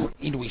homes and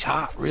into his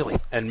heart, really.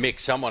 And Mick,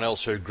 someone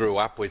else who grew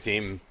up with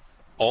him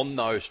on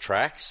those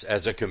tracks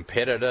as a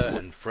competitor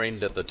and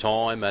friend at the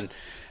time, and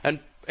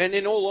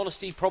in all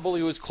honesty,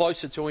 probably was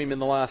closer to him in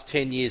the last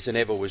 10 years than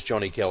ever was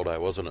Johnny Caldo,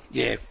 wasn't it?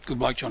 Yeah, good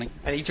bloke, Johnny.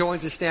 And he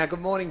joins us now.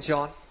 Good morning,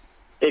 John.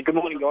 Yeah, good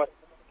morning,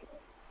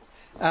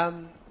 guys.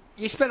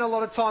 You spent a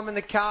lot of time in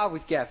the car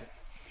with Gavin.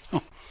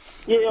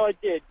 Yeah, I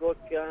did. Look,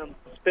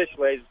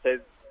 especially as I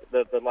said,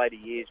 the later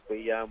years,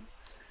 we,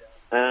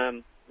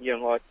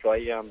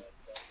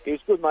 he was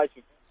good mates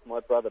with my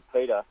brother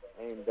Peter,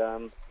 and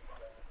then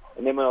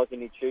when I was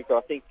in Echuca,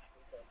 I think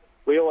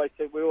he always,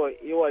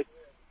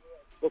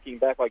 looking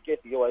back, I guess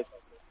he always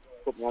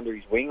put me under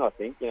his wing. I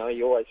think, he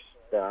always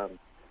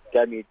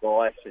gave me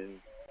advice and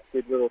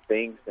did little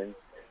things. And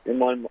then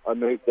when I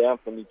moved down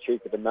from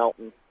Echuca to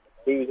Melton,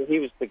 he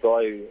was the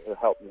guy who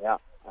helped me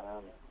out.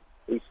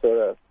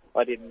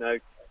 I didn't know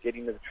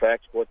getting to the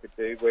tracks, what to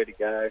do, where to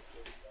go,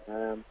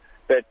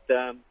 but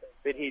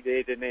he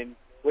did, and then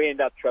we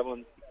ended up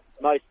travelling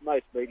most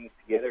meetings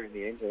together in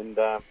the end. And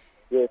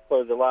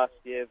for the last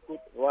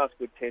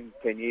good 10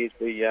 years,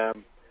 we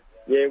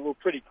were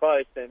pretty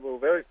close, and we were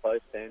very close,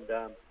 and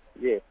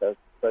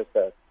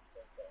so.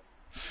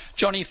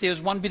 Johnny, if there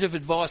was one bit of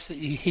advice that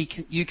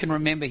you can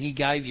remember he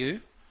gave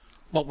you,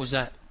 what was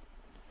that?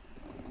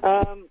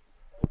 I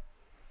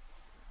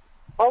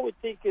would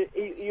think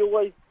he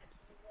always.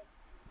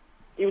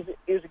 He was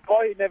a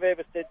guy who never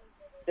ever said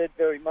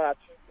very much,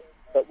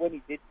 but when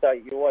he did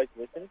say, he always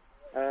listened.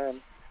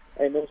 And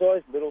there was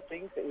always little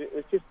things. It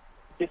was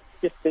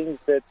just things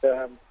that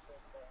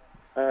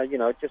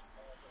just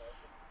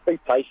be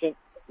patient.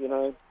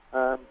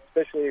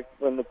 Especially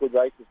when the good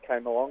races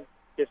came along,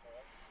 just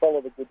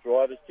follow the good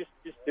drivers. Just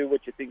do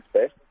what you think's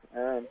best.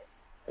 And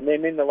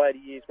then in the later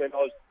years, when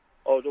I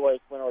was always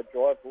when I'd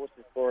drive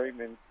horses for him,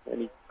 and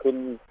he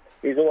couldn't,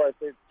 he's always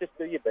said, just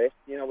do your best.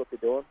 You know what you're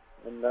doing.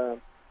 And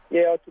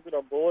I took it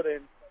on board,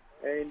 and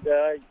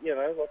I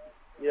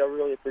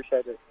really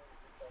appreciate it.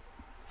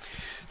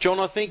 John,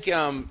 I think,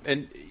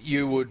 and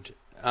you would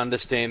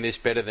understand this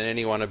better than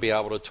anyone to be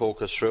able to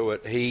talk us through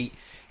it. He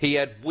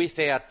had,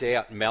 without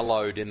doubt,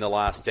 mellowed in the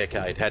last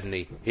decade, hadn't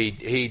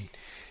he?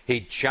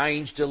 He'd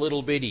changed a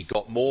little bit. He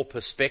got more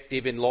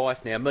perspective in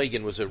life. Now,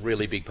 Megan was a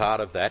really big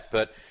part of that,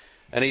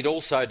 and he'd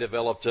also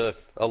developed a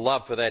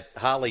love for that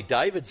Harley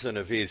Davidson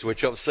of his,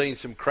 which I've seen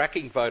some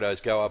cracking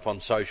photos go up on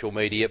social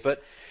media.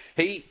 But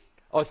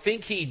I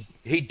think he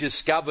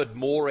discovered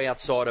more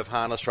outside of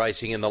harness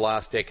racing in the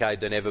last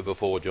decade than ever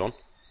before, John.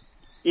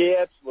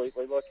 Yeah,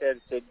 absolutely. Like I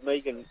said,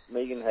 Megan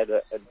had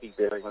a big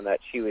bearing on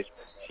that. She's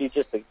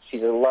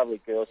a lovely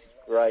girl. She's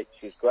great.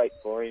 She's great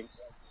for him.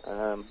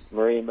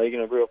 Marie and Megan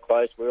are real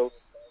close. We're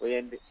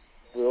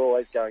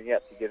always going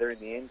out together in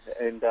the end.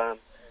 And the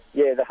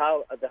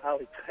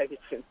Harley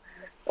Davidson,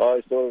 I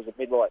always thought it was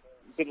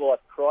a midlife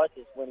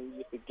crisis when he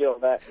used to get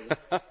on that.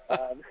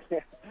 And,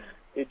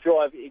 he'd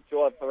drive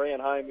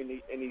around home, and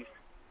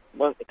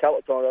a couple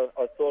of times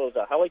I thought it was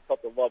a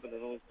helicopter lobbing,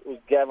 and it was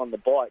Gav on the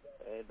bike,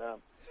 and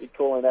he'd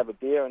call and have a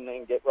beer and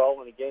then get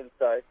rolling again.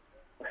 So,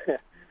 that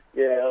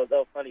was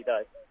a funny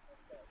day.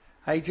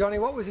 Hey, Johnny,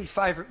 what was his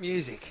favourite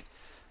music?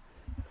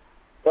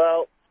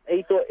 Well,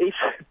 he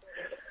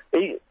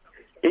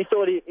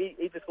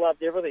just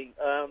loved everything.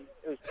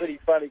 It was pretty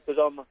funny because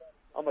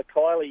I'm a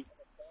Kylie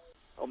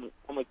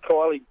I'm a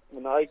Kylie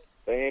Minogue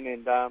fan,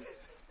 and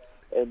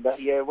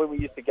when we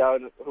used to go,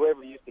 and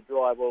whoever used to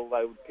drive, well,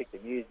 they would pick the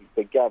music.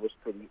 But Gav was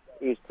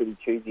pretty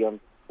choosy on.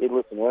 He'd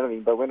listen to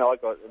anything, but when I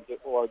got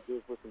all I'd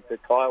do was listen to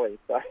Kylie.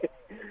 So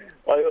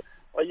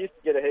I used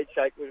to get a head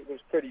shake. It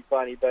was pretty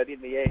funny, but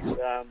in the end,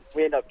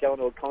 we ended up going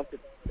to a concert,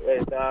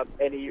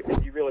 and he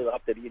really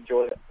loved it. He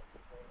enjoyed it.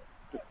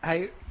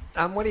 Hey,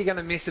 what are you going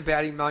to miss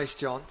about him most,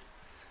 John?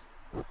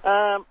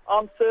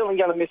 I'm certainly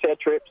going to miss our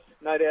trips,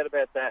 no doubt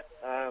about that.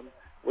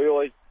 We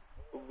always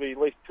would be at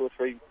least 2 or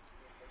 3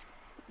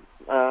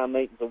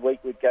 meetings a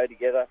week. We'd go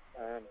together.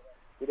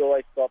 We'd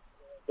always stop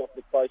at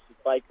the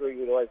closest bakery.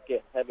 We'd always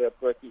have our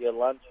brekkie or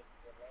lunch.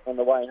 On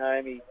the way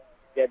home,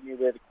 Gav knew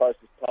where the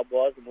closest pub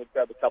was, and we'd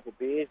grab a couple of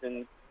beers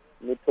and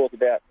we'd talk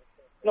about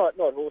not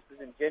horses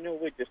in general.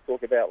 We'd just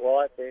talk about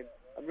life, and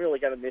I'm really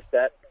going to miss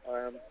that.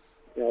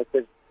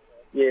 Because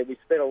we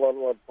spent a lot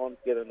of time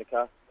together in the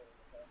car.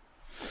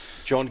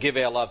 John, give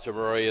our love to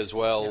Marie as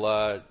well.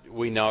 Yep.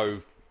 We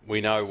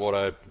know what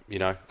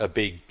a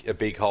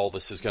big hole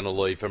this is going to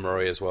leave for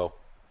Marie as well.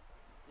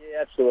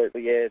 Yeah,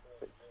 absolutely. Yeah, it's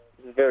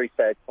a very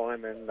sad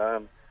time, and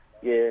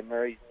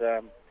Marie's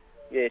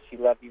she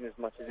loved him as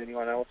much as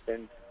anyone else,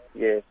 and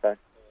so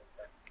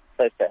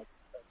sad.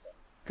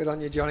 Good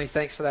on you, Johnny.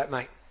 Thanks for that,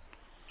 mate.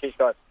 Cheers,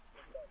 guys.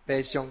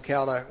 There's John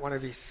Caldo, one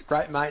of his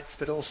great mates,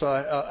 but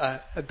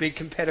also a big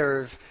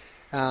competitor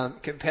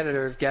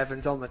of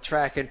Gavin's on the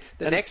track. And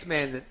the next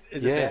man that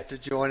is about to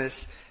join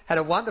us had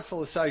a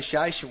wonderful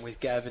association with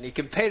Gavin. He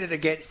competed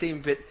against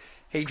him, but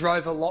he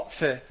drove a lot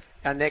for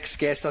our next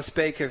guest. I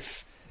speak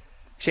of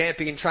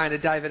champion trainer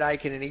David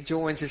Aiken, and he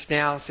joins us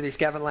now for this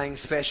Gavin Lang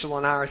special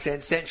on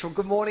RSN Central.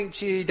 Good morning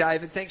to you,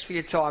 David. Thanks for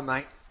your time,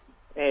 mate.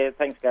 Yeah,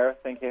 thanks, Gareth.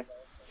 Thank you.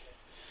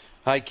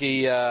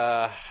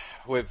 Heikey,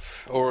 we've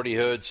already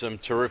heard some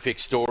terrific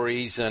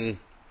stories, and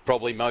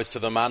probably most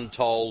of them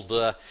untold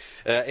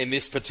in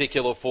this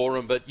particular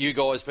forum, but you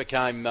guys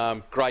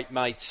became great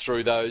mates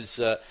through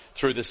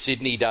the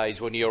Sydney days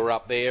when you were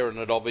up there, and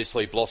it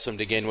obviously blossomed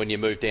again when you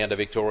moved down to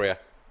Victoria.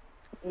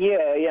 Yeah,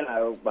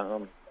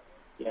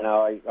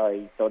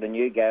 I sort of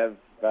knew Gav,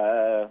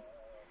 it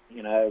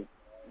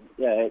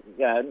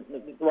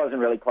wasn't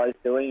really close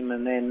to him,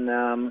 and then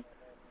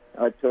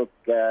I took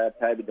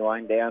Toby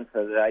Dwayne down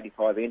for the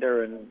 85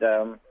 Inter, and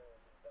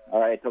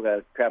I took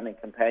a travelling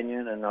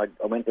companion, and I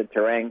went to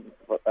Terang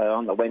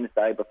on the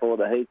Wednesday before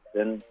the heats,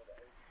 and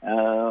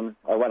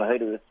I won a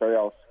heat of the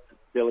 3-year-old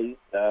fillies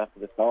for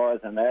the size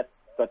and that.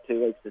 Got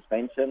 2 weeks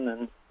suspension,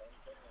 and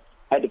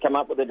had to come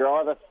up with a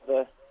driver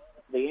for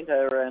the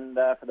Inter and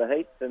for the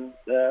heats, and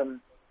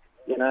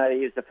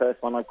he was the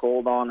first one I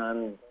called on,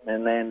 and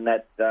then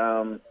that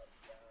from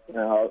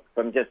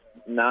just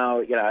now,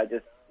 we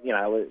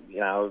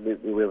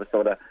were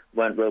sort of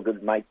weren't real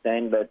good mates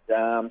then, but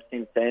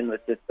since then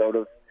it's just sort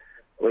of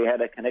we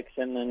had a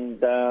connection, and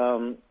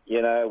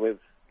we've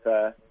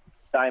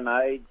same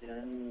age,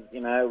 and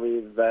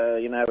we've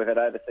had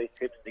overseas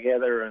trips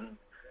together, and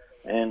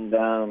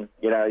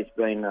he's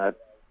been a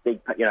big,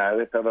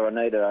 if ever I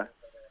need a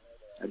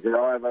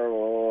driver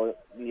or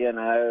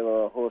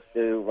or a horse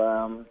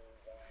to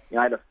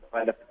I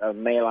had a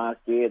mare last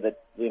year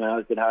that it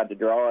was a bit hard to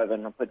drive,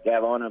 and I put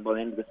Gav on, and by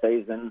the end of the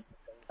season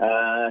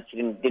she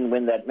didn't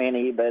win that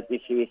many, but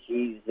this year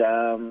she's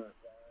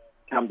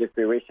come to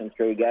fruition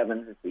through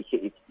Gavin.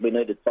 We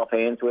needed soft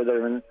hands with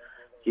her, and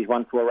she's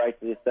won 4 races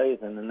this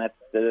season, and that's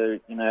the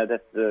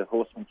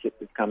horsemanship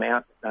that's come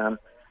out.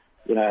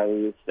 He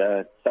was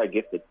so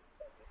gifted.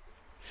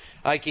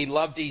 He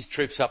loved his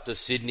trips up to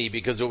Sydney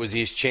because it was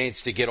his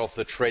chance to get off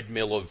the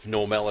treadmill of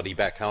normality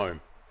back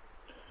home.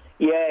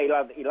 Yeah, he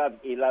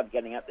loved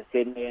getting up to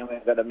Sydney, and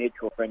we've got a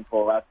mutual friend,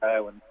 Paul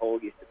Russo, and Paul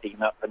used to pick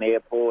him up from the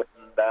airport,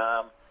 and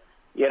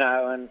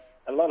and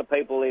a lot of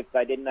people, if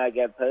they didn't know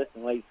Gav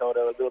personally, sort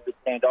of a little bit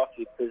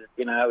standoffish because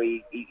he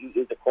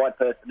was a quiet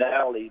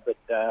personality, but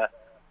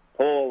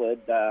Paul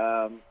had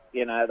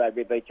they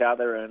rib each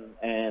other, and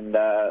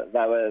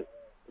they were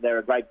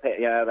a great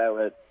pair. They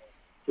were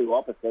two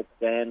opposites,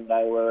 and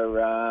they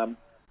were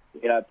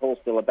Paul's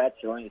still a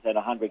bachelor, and he's had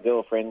 100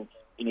 girlfriends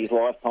in his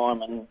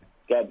lifetime, and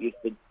Gav used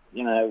to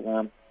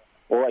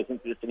always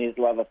interested in his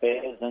love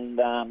affairs, and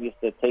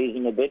used to tease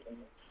him a bit,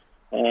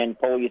 and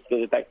Paul used to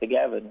get it back to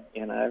Gavin,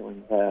 we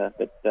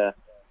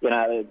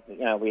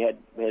had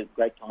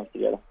great times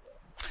together.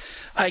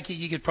 Aiken,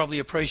 you could probably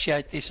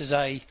appreciate this as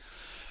a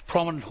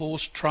prominent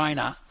horse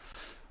trainer.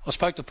 I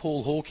spoke to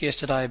Paul Hawke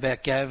yesterday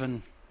about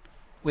Gavin.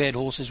 We had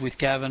horses with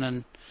Gavin,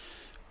 and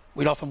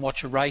we'd often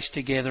watch a race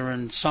together,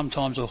 and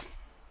sometimes a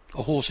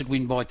horse would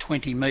win by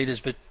 20 metres,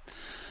 but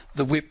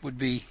the whip would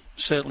be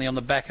certainly on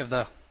the back of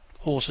the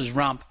horse's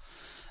rump,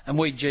 and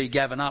we'd gee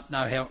Gavin up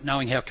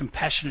knowing how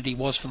compassionate he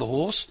was for the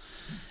horse,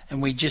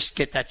 and we just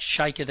get that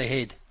shake of the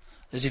head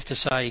as if to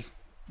say,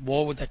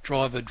 why would that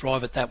driver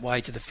drive it that way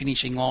to the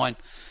finishing line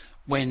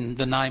when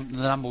the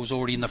number was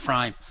already in the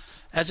frame?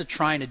 As a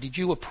trainer, did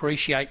you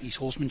appreciate his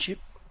horsemanship?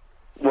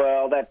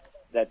 Well,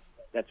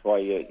 that's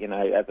why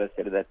as I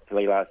said to that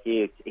filly last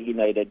year, he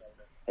needed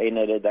he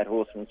needed that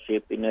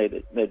horsemanship. He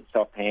needed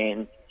soft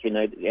hands. And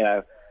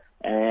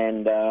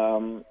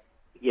it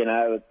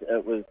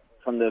was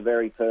from the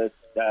very first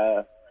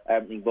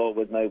opening ball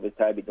with me with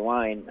Toby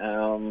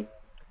Dwayne.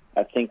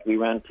 I think we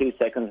ran 2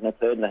 seconds and a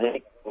third in the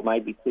heat, or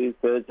maybe 2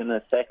 thirds in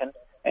a second.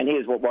 And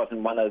he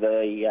wasn't one of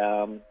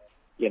the,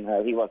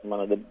 he wasn't one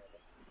of the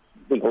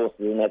big horses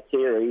in that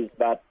series,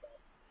 but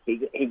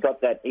he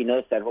got that, he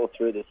nursed that horse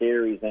through the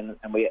series, and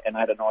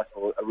had a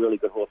really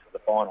good horse for the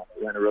final.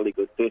 We ran a really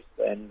good fifth,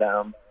 and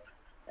I'd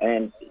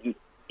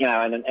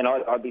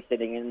be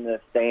sitting in the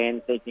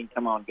stand thinking,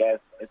 "Come on, Gav,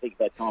 I think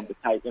that time to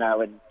take,"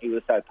 and he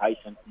was so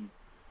patient. And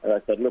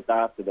as I said, look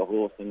after the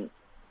horse, and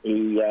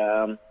he,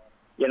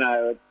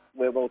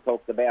 we've all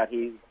talked about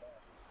his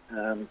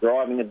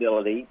driving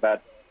ability,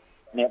 but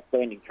an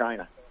outstanding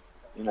trainer.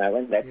 And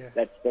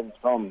that stems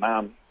from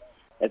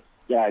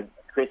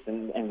Chris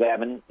and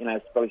Gavin.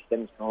 Probably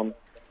stems from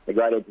the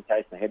great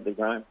education they had with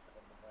Graham.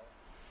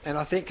 And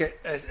I think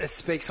it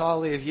speaks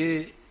highly of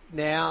you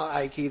now,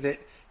 Aikie, that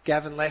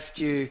Gavin left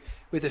you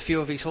with a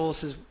few of his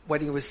horses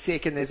when he was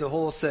sick, and there's a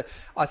horse that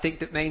I think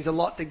that means a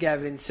lot to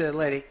Gavin, Sir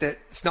Ledick,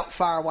 that's not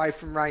far away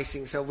from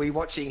racing, so we'll be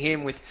watching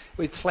him with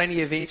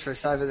plenty of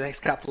interest over the next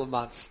couple of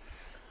months.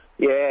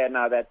 Yeah,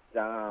 no, that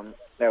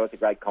was a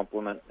great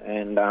compliment,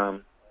 and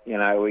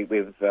we've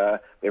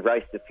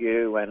raced a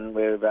few, and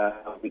we've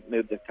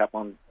moved a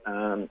couple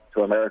on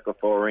to America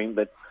for him,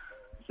 but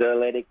Sir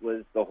Ledick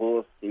was the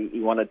horse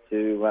he wanted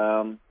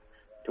to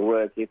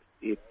work if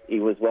he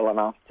was well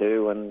enough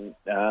to, and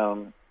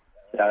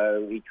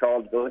so he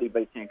trialled good. He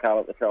beat San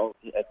Carlo at the trial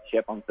at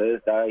Shep on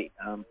Thursday.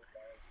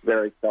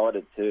 Very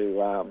excited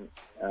to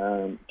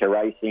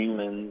race him,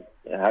 and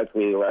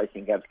hopefully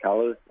racing Gav's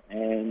colours.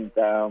 And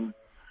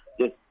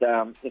just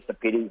a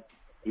pity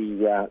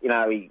he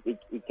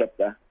kept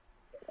a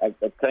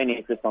keen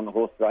interest on the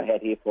horse that I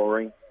had here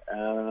for him,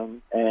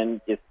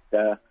 and just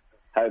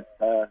hope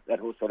that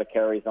horse sort of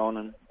carries on,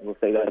 and we'll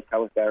see those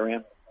colours go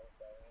around.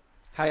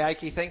 Hey,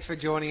 Aikie, thanks for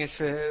joining us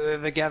for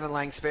the Gavin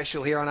Lang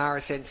special here on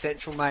RSN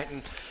Central, mate.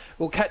 And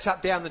we'll catch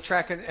up down the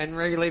track and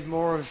relive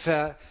more of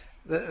the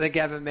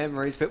Gavin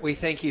memories. But we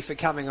thank you for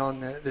coming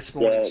on this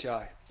morning's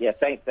show. Yeah,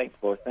 thanks,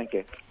 boys. Thank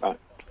you. Bye.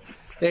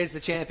 There's the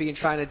champion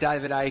trainer,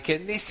 David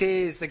Aiken. This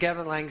is the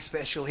Gavin Lang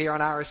special here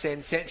on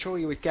RSN Central.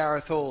 You're with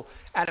Gareth Hall,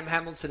 Adam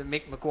Hamilton and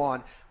Mick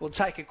McGuane. We'll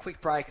take a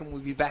quick break and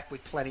we'll be back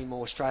with plenty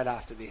more straight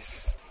after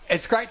this.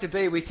 It's great to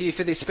be with you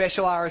for this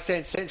special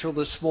RSN Central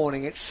this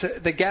morning. It's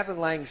the Gavin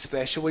Lang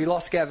special. We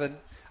lost Gavin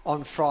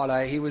on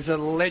Friday. He was a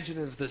legend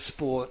of the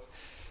sport,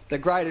 the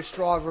greatest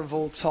driver of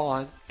all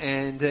time.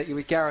 And you're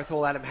with Gareth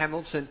Hall, Adam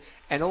Hamilton,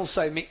 and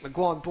also Mick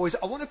McGuane. Boys,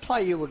 I want to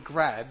play you a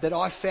grab that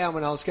I found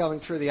when I was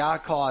going through the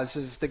archives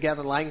of the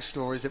Gavin Lang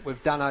stories that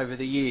we've done over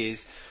the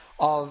years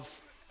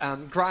of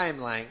Graham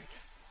Lang,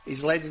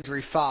 his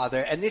legendary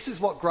father. And this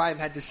is what Graham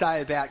had to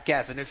say about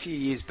Gavin a few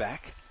years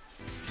back.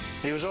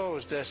 He was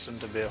always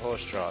destined to be a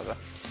horse driver.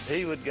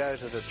 He would go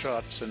to the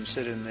trots and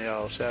sit in the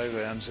old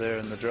showgrounds there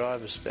in the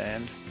driver's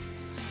stand,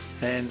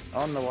 and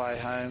on the way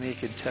home he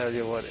could tell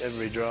you what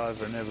every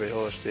driver and every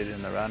horse did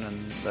in the run,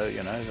 and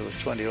there was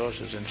 20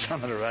 horses in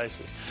some of the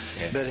races.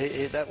 Yeah. But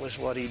that was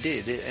what he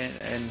did,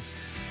 and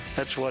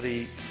that's what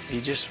he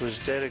just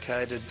was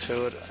dedicated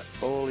to it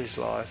all his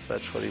life.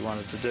 That's what he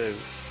wanted to do.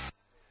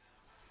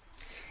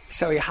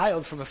 So he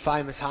hailed from a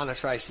famous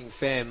harness racing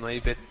family,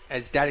 but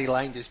as Daddy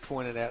Lang just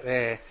pointed out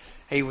there,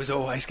 he was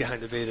always going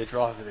to be the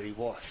driver that he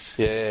was.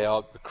 Yeah,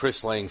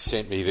 Chris Lang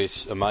sent me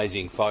this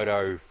amazing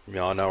photo.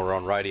 I know we're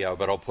on radio,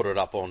 but I'll put it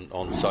up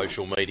on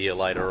social media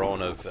later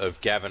on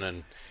of Gavin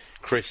and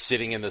Chris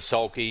sitting in the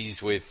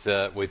sulkies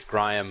with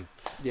Graham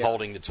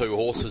holding the two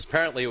horses.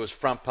 Apparently it was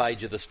front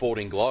page of the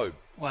Sporting Globe.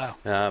 Wow.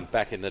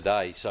 Back in the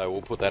day. So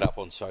we'll put that up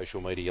on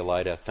social media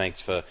later.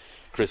 Thanks for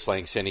Chris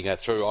Lang sending that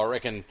through. I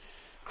reckon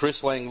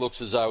Chris Lang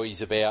looks as though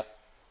he's about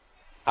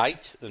 8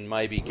 and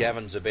maybe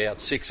Gavin's about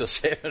 6 or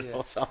 7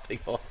 or something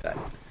like that.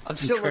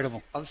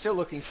 Incredible. I'm still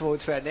looking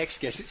forward to our next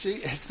guest.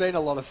 It's been a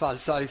lot of fun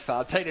so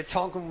far. Peter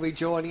Tonkin will be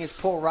joining us.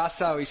 Paul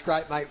Russo, his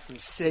great mate from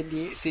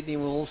Sydney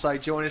will also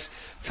join us.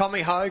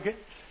 Tommy Hogan.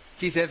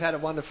 Geez, they've had a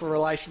wonderful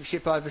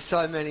relationship over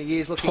so many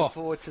years. Looking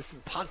forward to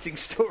some punting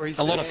stories.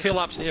 A lot of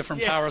fill-ups there from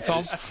Para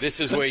Tom. This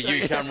is where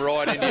you come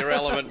right into your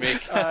element,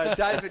 Mick.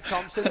 David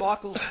Thompson,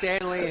 Michael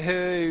Stanley,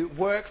 who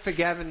worked for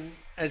Gavin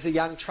as a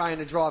young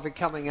trainer driver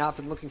coming up,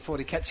 and looking forward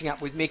to catching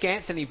up with Mick.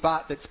 Anthony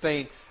Butt, that's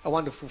been a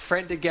wonderful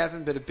friend to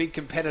Gavin, but a big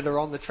competitor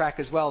on the track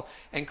as well.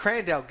 And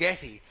Crandall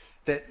Getty,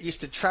 that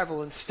used to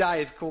travel and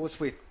stay, of course,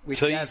 with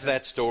Gavin. Tease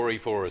that story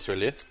for us,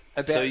 will you?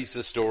 Tease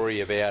the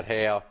story about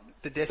how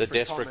the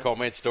desperate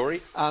comment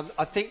story.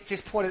 I think,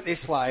 just point it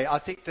this way, I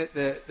think that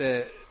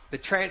the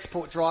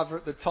transport driver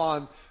at the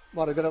time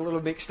might have got a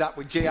little mixed up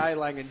with G.A.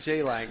 Lang and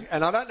G. Lang.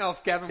 And I don't know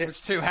if Gavin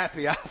was too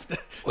happy after.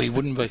 Well, he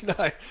wouldn't be.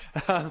 No.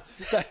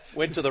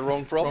 Went to the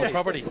wrong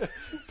property.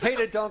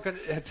 Peter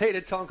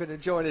Tonkin to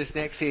join us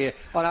next here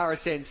on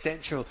RSN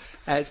Central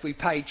as we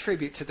pay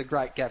tribute to the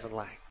great Gavin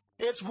Lang.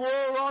 It's war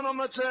on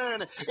the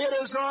turn. It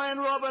is I and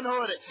Robin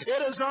Hood.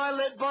 It is I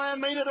led by a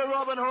metre to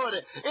Robin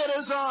Hood. It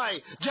is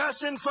I,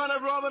 just in front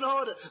of Robin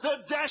Hood.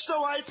 They've dashed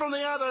away from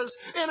the others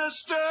in a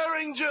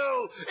stirring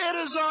duel. It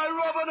is I,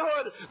 Robin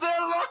Hood.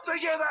 They're locked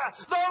together.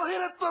 They'll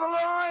hit it to the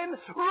line.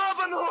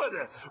 Robin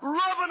Hood.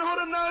 Robin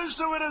Hood knows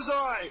who it is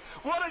I.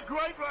 What a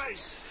great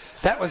race.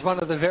 That was one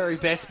of the very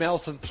best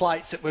Melton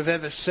plates that we've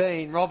ever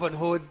seen. Robin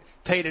Hood,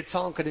 Peter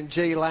Tonkin and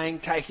G. Lang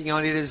taking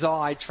on It Is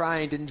I,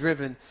 trained and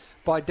driven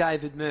by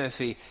David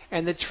Murphy.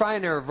 And the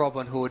trainer of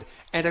Robin Hood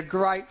and a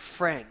great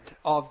friend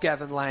of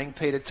Gavin Lang,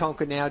 Peter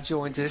Tonkin, now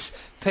joins us.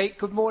 Pete,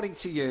 good morning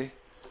to you.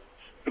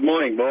 Good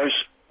morning, boys.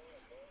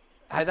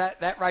 Hey,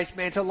 that race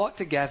meant a lot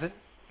to Gavin.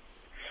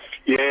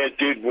 Yeah, it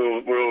did.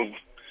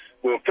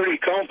 We're pretty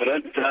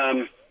confident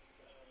going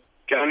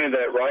into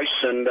that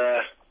race, and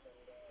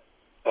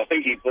I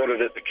think he bought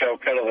it at the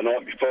Calcutta the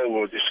night before.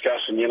 We were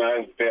discussing,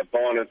 about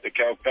buying it at the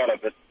Calcutta,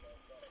 but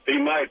he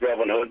made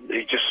Robin Hood.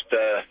 He just,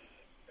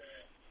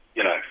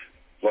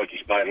 like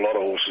he's made a lot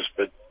of horses,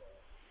 but,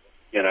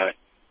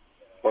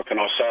 what can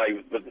I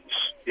say? But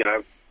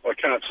I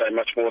can't say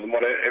much more than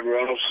what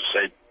everyone else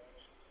has said.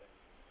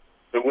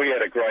 But we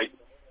had a great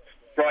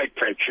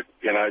friendship,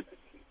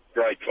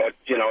 great fight.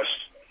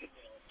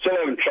 Still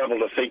having trouble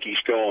to think he's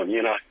gone,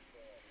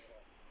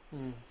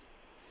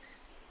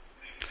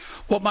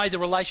 What made the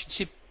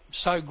relationship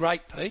so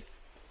great, Pete?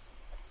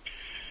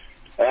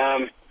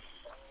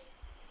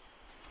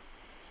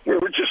 We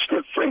were just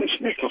good friends,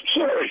 Nick. I'm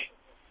sorry.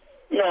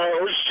 No,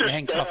 it was just...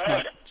 Hang tough,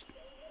 mate.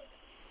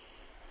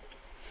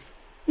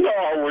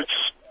 No,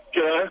 it's,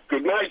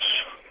 good mates.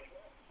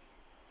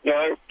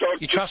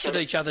 You trusted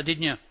each other,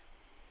 didn't you?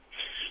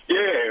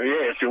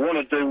 Yeah. If you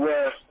wanted to,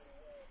 if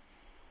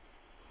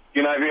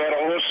you had a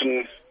horse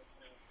and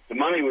the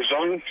money was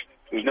on,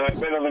 it was no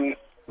better than,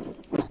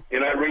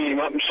 ringing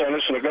him up and saying,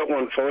 listen, I got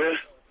one for you.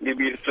 You'll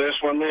be the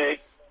first one there.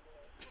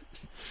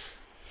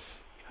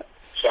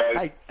 So...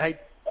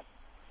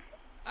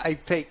 Hey,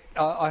 Pete,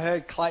 I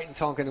heard Clayton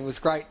Tonkin, and it was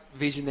great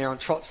vision there on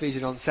Trot's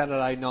Vision on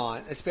Saturday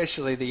night,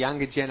 especially the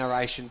younger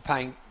generation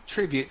paying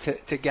tribute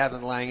to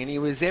Gavin Lang, and he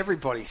was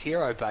everybody's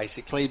hero,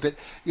 basically. But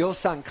your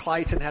son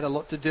Clayton had a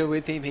lot to do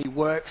with him. He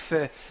worked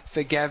for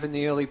Gavin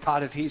the early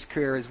part of his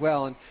career as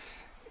well. And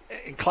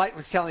Clayton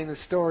was telling the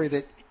story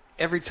that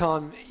every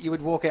time you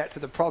would walk out to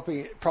the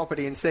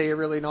property and see a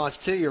really nice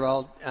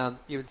 2-year-old,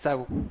 you would say,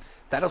 well,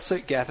 that'll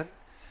suit Gavin.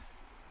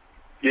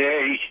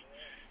 Yeah,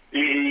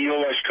 he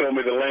always called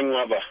me the Lang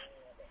lover.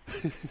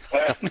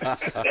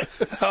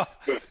 I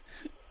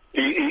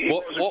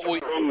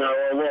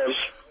was.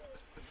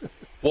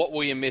 What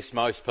will you miss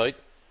most, Pete?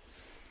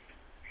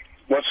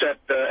 What's that,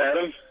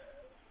 Adam?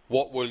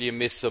 What will you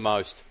miss the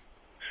most?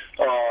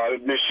 I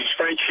miss his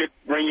friendship,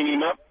 ringing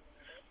him up.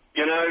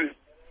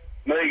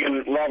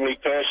 Megan, lovely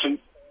person.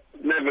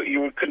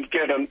 You couldn't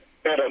get a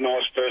better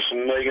nice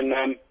person, Megan.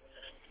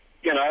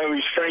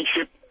 His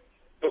friendship,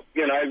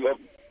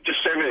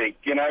 just everything,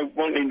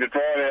 wanting to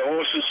drive our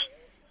horses.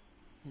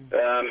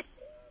 Their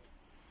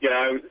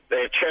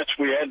chats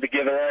we had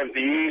together over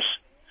the years,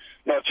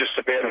 not just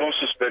about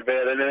horses, but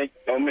about anything.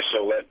 I miss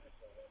all that.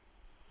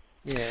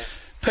 Yeah.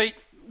 Pete,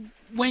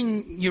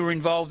 when you were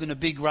involved in a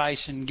big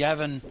race and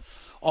Gavin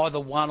either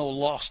won or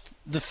lost,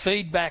 the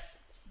feedback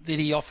that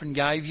he often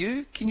gave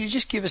you, can you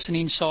just give us an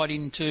insight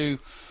into,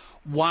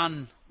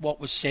 one, what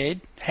was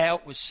said, how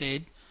it was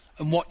said,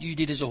 and what you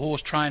did as a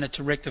horse trainer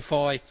to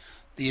rectify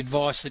the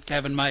advice that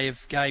Gavin may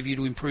have gave you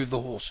to improve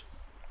the horse?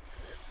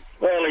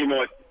 Well, he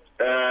might,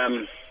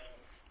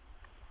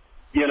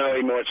 he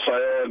might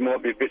say, it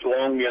might be a bit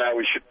long,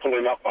 we should pull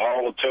him up a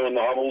hole or two in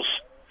the hobbles.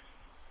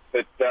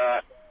 But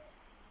I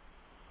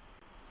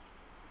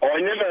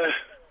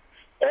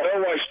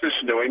always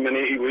listened to him, and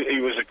he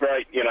was a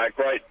great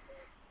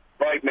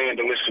man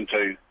to listen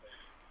to.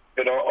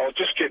 But I'll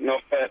just getting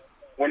off that.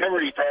 Whenever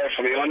he drove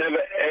for me, I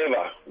never,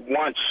 ever,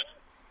 once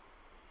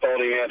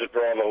told him how to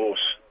drive a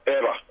horse,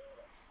 ever.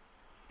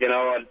 He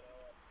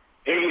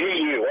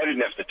knew. I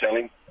didn't have to tell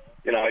him.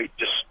 I'd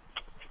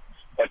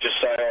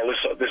just say,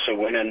 this will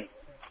win, and,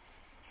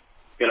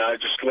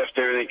 just left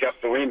everything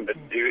up to him, but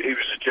he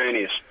was a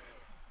genius.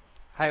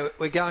 Hey,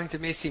 we're going to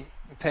miss him,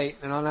 Pete,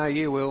 and I know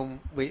you will.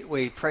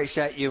 We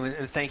appreciate you,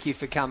 and thank you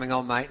for coming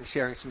on, mate, and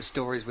sharing some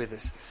stories with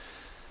us.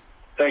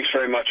 Thanks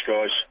very much,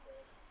 guys.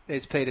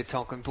 There's Peter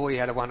Tonkin. Boy, you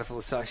had a wonderful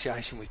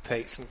association with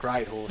Pete. Some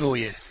great horses. Oh,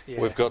 yes. Yeah.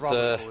 We've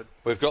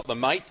got the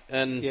mate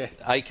and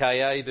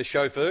AKA the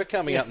chauffeur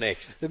coming up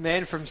next. The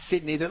man from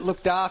Sydney that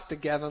looked after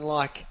Gavin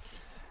like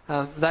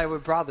they were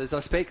brothers. I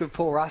speak with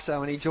Paul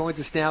Russo, and he joins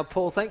us now.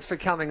 Paul, thanks for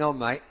coming on,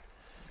 mate.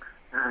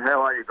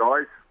 How are you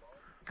guys?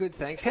 Good,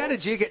 thanks. How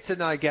did you get to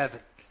know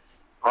Gavin?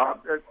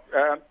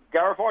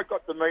 Gareth, I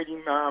got to meet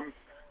him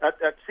at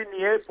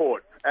Sydney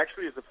Airport.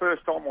 Actually, it's the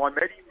first time I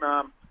met him.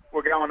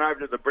 We're going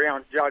over to the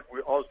Brown Jug. I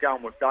was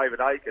going with David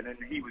Aiken, and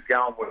he was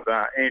going with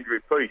Andrew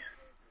Peace.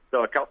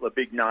 So a couple of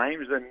big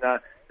names. And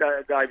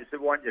David said,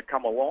 why don't you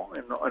come along?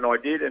 And I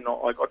did, and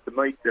I got to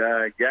meet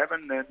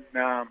Gavin. And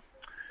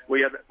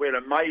we had an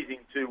amazing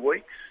 2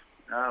 weeks.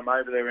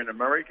 over there in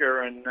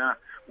America, and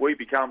we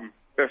become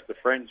best of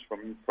friends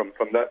from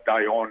that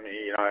day on.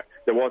 You know,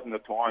 there wasn't a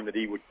time that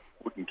he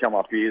wouldn't come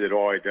up here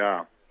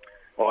that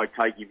I'd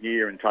take him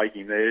here and take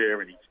him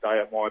there, and he'd stay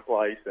at my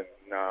place, and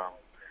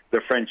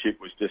the friendship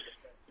was just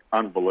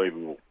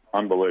unbelievable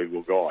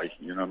guy.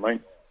 You know what I mean?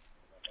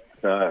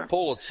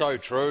 Paul, it's so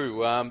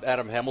true.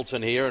 Adam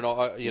Hamilton here,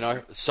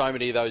 and so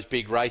many of those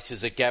big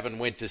races that Gavin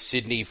went to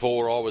Sydney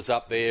for, I was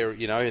up there,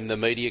 in the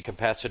media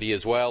capacity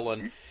as well,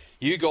 and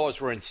you guys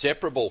were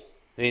inseparable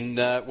in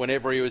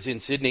whenever he was in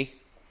Sydney.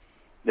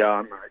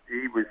 Yeah, mate,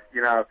 he was,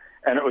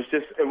 and it was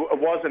just, it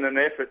wasn't an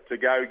effort to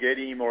go get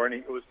him or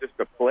anything. It was just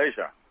a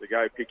pleasure to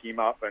go pick him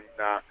up, and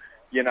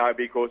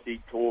because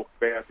he'd talk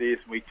about this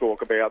and we'd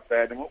talk about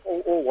that, and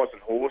all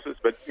wasn't horses,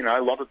 but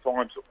a lot of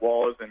times it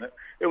was, and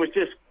it was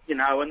just,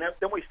 and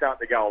then we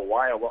started to go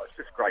away a lot. It's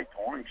just great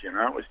times, it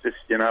was just,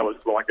 it was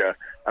like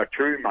a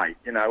true mate,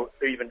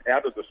 even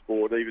out of the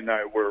sport, even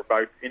though we're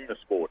both in the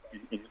sport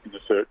in a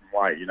certain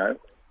way,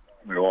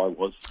 where I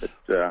was,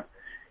 but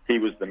he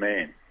was the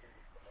man.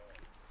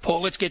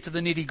 Paul, let's get to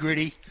the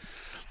nitty-gritty.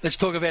 Let's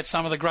talk about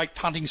some of the great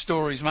punting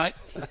stories, mate.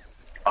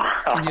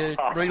 Can you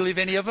relive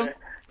any of them?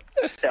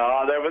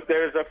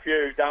 There's a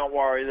few, don't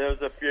worry.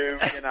 There's a few,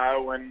 and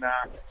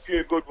a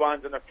few good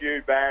ones and a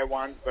few bad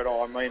ones. But,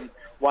 I mean,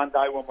 one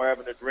day when we're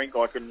having a drink,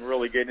 I couldn't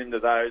really get into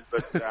those.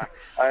 But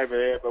over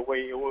there, but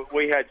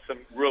we had some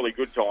really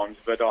good times.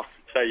 But I'll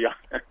tell you,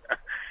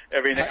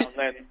 every now and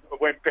then it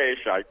went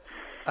pear-shaped.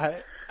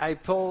 Hey,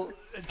 Paul,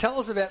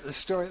 tell us about the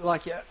story.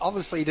 Like,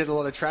 obviously you did a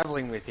lot of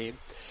travelling with him.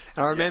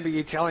 And I remember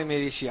you telling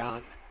me this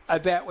yarn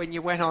about when you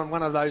went on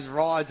one of those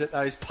rides at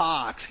those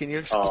parks. Can you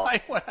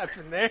explain what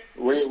happened there?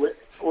 We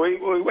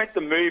went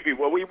to movie.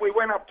 Well, we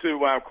went up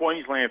to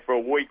Queensland for a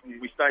week,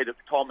 and we stayed at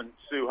Tom and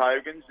Sue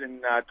Hogan's,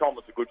 and Tom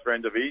was a good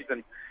friend of his,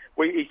 and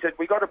he said,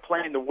 we got to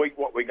plan the week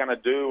what we're going to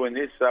do, and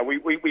this.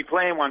 We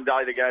planned one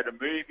day to go to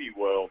Movie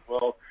World.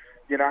 Well,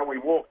 we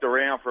walked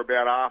around for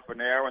about half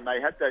an hour, and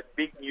they had that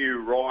big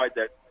new ride,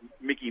 that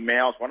Mickey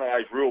Mouse, one of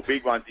those real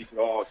big ones. He said,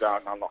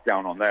 I'm not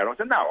going on that. I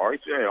said, no worries,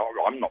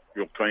 I'm not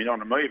real keen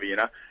on a movie,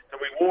 So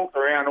we walked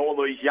around, all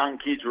these young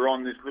kids were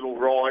on this little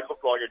ride,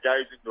 looked like it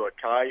goes into a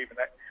cave, and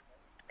that.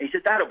 He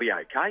said, that'll be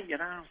okay,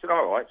 I said,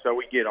 all right. So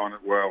we get on it.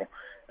 Well,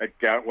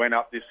 it went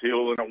up this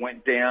hill and it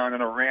went down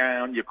and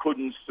around. You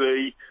couldn't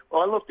see.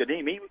 Well, I looked at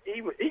him. He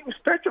was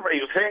petrified. He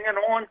was hanging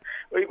on.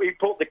 We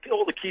pulled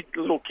all the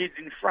little kids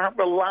in front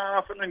were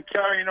laughing and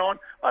carrying on.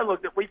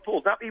 We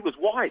pulled up. He was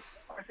white.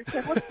 I said,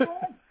 Dad, what's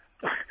wrong?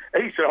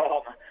 He said,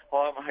 oh,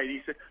 mate.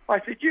 He said,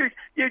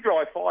 you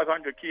drive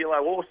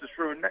 500-kilo horses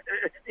through an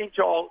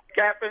inch-hole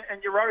gap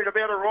and you rode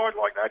about a ride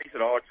like that? He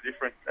said, it's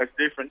different. That's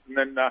different. And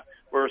then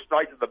we were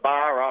straight to the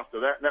bar after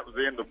that, and that was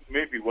the end of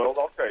Movie World,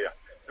 I'll tell you.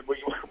 We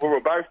were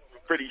both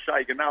pretty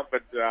shaken up,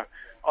 but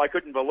I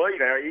couldn't believe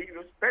how he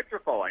was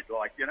petrified,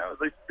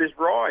 this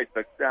ride.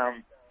 But, no,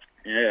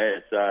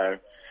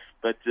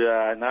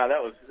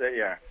 that was,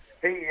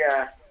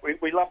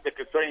 we loved the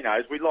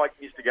casinos. We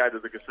used to go to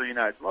the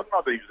casinos. Not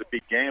that he was a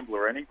big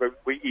gambler or anything,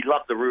 but he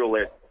loved the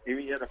roulette.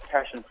 He had a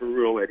passion for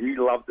roulette. He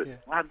loved it. Yeah.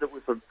 Loved it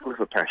with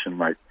a passion,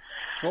 mate.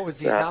 What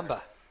was his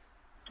number?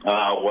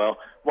 Well,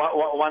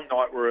 one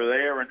night we were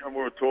there and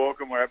we were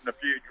talking, we were having a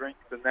few drinks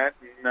and that,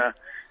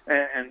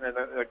 and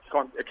it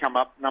come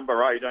up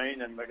number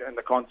 18, and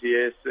the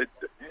concierge said,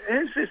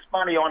 "Is this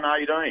money on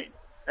 18?"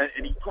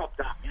 And he popped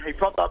up.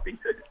 He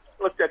said,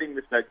 looked at him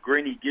with that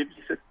grin he gives.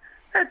 He said,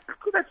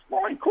 "That's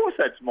mine. Of course,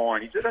 that's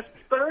mine." He said, "That's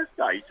my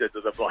birthday." He said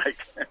to the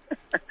bloke.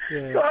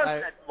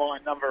 That's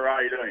mine, number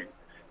 18.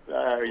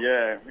 So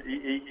yeah,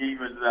 he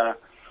was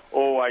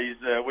always.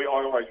 I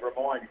always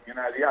remind him,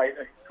 the 18.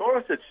 Of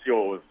course, it's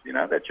yours.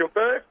 That's your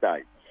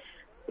birthday.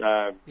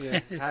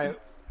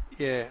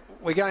 Yeah,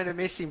 we're going to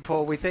miss him,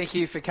 Paul. We thank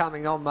you for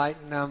coming on, mate.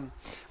 And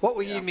what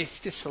will you miss?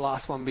 Just the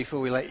last one before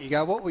we let you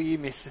go. What will you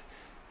miss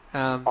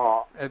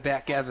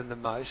about Gavin the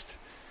most?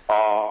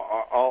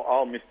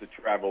 I'll miss the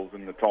travels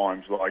and the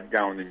times like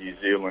going to New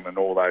Zealand and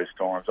all those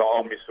times.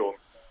 I'll miss them,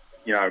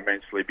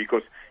 immensely,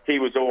 because he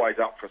was always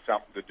up for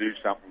something, to do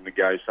something, to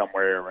go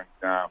somewhere, and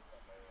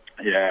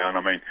and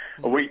I mean,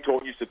 we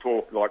used to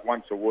talk like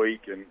once a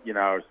week, and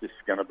it's just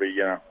going to be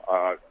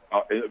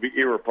it'll be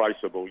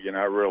irreplaceable,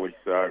 really.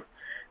 So.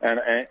 And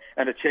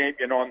a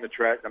champion on the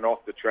track and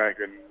off the track,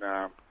 and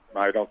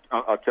mate,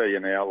 I'll tell you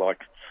now,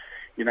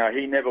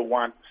 he never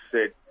once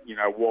said,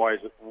 why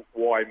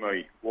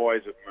me? Why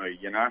is it me?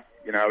 He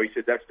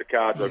said, that's the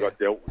cards I got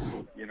dealt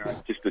with.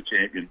 Just a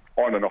champion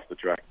on and off the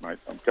track, mate.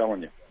 I'm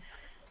telling you.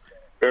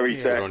 Very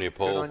sad. Good on you,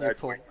 Paul. Good on you,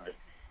 Paul.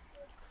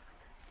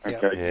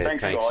 Okay,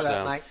 thanks guys. For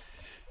that, mate.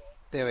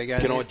 There we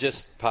go. Can I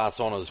just pass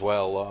on as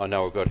well? I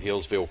know we've got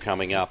Hillsville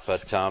coming up,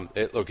 but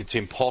it's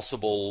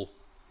impossible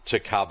to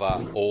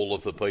cover all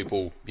of the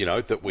people,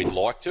 that we'd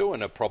like to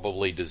and are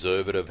probably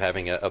deserving of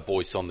having a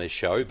voice on this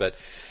show. But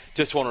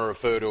just want to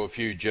refer to a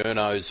few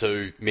journos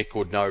who Mick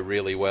would know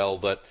really well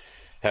that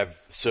have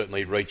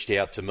certainly reached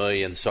out to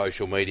me and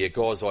social media.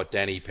 Guys like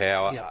Danny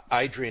Power,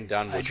 Adrian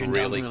Dunn was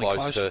really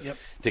close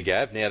to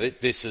Gav. Now,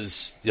 this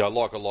is,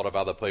 like a lot of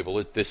other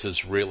people, this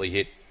has really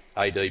hit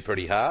AD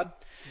pretty hard.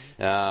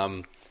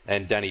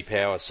 And Danny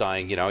Power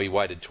saying, he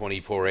waited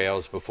 24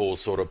 hours before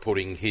sort of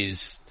putting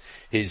his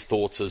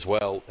thoughts as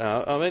well.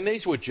 I mean,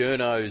 these were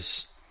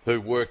journos who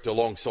worked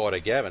alongside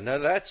of Gavin. Now,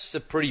 that's a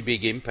pretty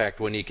big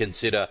impact when you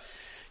consider,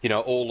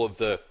 all of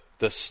the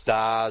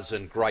stars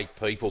and great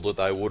people that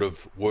they would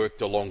have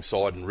worked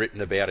alongside and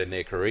written about in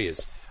their careers.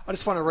 I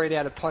just want to read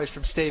out a post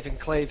from Stephen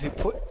Cleve,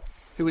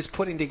 who was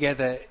putting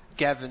together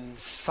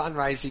Gavin's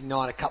fundraising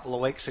night a couple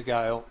of weeks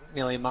ago,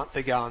 nearly a month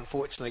ago.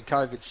 Unfortunately,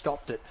 COVID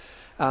stopped it.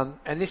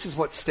 And this is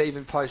what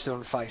Stephen posted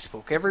on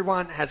Facebook.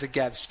 Everyone has a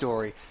Gav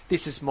story.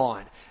 This is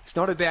mine. It's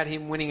not about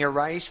him winning a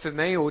race for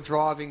me or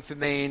driving for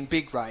me in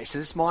big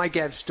races. My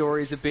Gav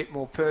story is a bit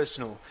more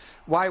personal.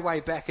 Way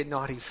back in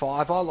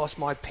 95, I lost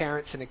my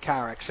parents in a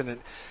car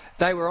accident.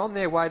 They were on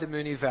their way to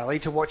Moonee Valley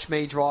to watch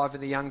me drive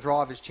in the Young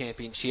Drivers'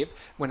 Championship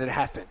when it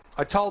happened.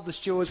 I told the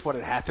stewards what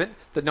had happened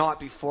the night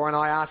before and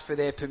I asked for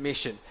their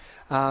permission.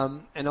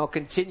 And I'll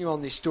continue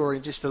on this story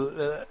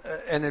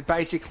and it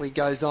basically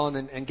goes on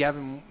and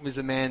Gavin was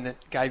the man that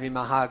gave him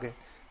a hug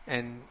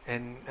and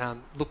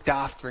looked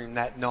after him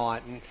that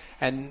night.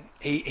 And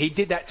he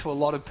did that to a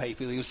lot of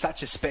people. He was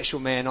such a special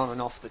man on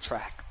and off the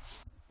track.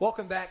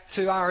 Welcome back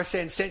to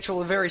RSN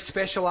Central, a very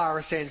special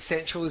RSN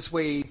Central as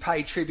we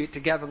pay tribute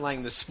to Gavin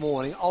Lang this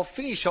morning. I'll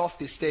finish off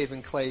this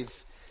Stephen Cleve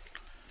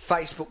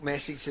Facebook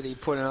message that he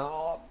put in.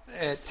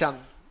 It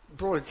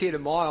brought a tear to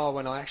my eye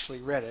when I actually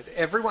read it.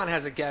 Everyone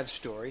has a Gav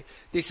story.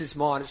 This is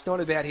mine. It's not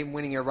about him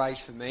winning a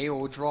race for me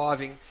or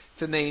driving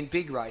for me in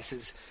big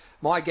races.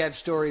 My Gav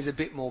story is a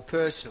bit more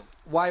personal.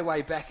 Way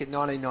back in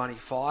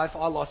 1995,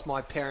 I lost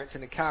my parents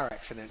in a car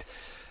accident.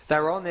 They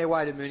were on their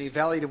way to Moonee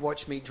Valley to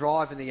watch me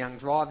drive in the Young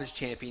Drivers'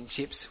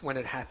 Championships when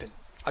it happened.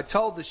 I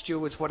told the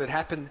stewards what had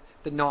happened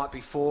the night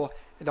before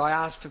and I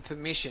asked for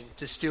permission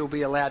to still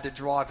be allowed to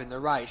drive in the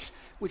race,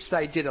 which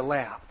they did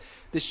allow.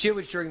 The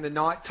stewards during the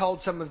night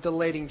told some of the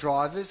leading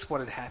drivers what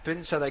had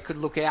happened so they could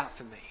look out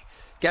for me.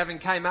 Gavin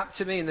came up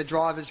to me in the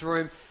driver's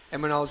room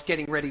and when I was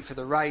getting ready for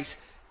the race,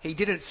 he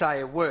didn't say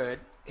a word.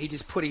 He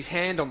just put his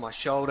hand on my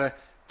shoulder,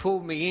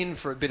 pulled me in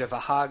for a bit of a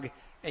hug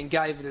and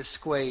gave it a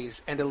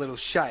squeeze and a little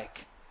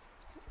shake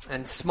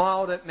and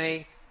smiled at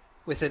me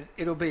with an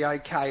 "it'll be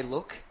okay"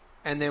 look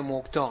and then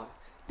walked on.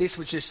 This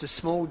was just a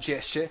small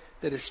gesture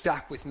that has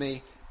stuck with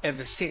me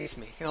ever since,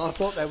 Mick. And I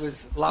thought that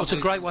was lovely. Well, it's a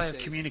great way of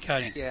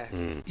communicating. Yeah.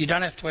 You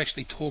don't have to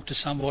actually talk to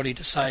somebody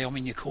to say, I'm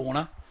in your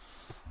corner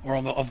or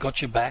I've got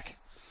your back.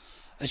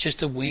 It's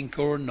just a wink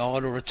or a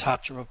nod or a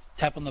touch or a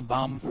tap on the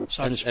bum,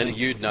 so to speak. And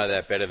you'd know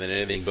that better than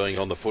anything being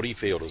on the footy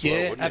field as well,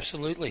 wouldn't you? Yeah,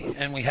 absolutely.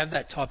 And we have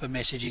that type of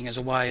messaging as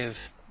a way of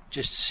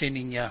just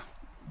sending you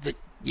that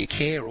you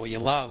care or you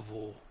love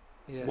or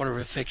whatever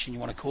affection you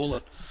want to call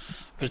it.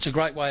 But it's a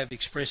great way of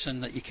expressing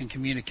that you can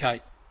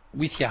communicate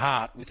with your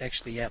heart,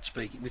 without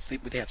speaking.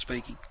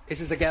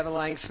 This is a Gavin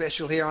Lang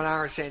special here on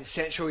RSN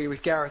Central. Here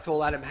with Gareth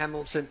Hall, Adam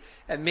Hamilton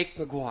and Mick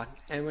McGuane.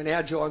 And we're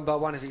now joined by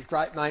one of his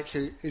great mates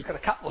who's got a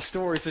couple of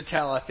stories to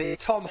tell, I think,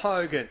 Tom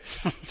Hogan.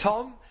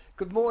 Tom,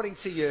 good morning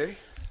to you.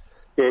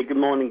 Yeah, good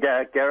morning,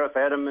 Gareth,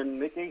 Adam and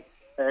Mickey.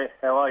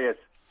 How are you?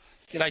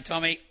 G'day,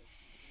 Tommy.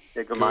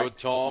 Yeah, good, mate. Good,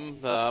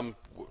 Tom.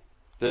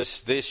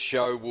 This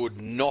show would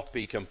not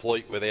be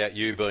complete without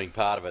you being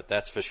part of it,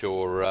 that's for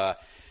sure.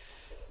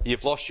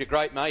 You've lost your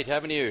great mate,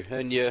 haven't you?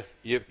 And your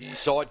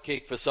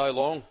sidekick for so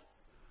long.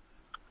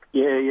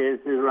 Yeah.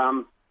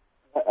 There's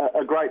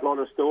a great lot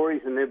of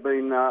stories, and they've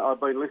been. I've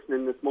been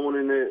listening this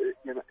morning.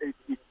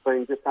 It's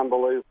been just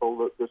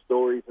unbelievable the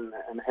stories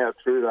and how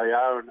true they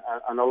are,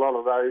 and a lot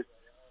of those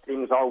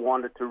things I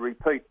wanted to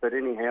repeat. But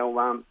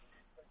anyhow,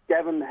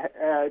 Gavin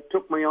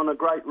took me on a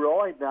great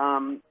ride.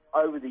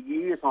 Over the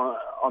years,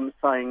 I'm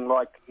saying,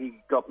 like, he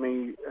got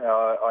me.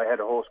 I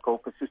had a horse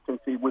called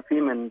Persistency with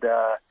him, and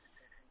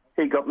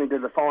he got me to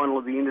the final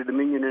of the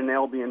Inter-Dominion in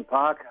Albion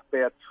Park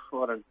about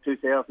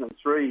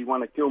 2003. He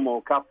won a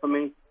Kilmore Cup for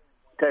me.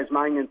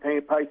 Tasmanian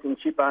Pacing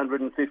Chip,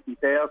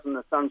 150,000.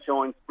 The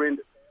Sunshine Sprint,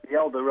 the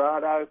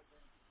Eldorado.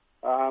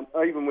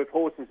 Even with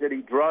horses that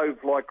he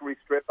drove, like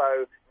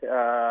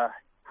Restrepo,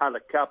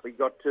 Hunter Cup, he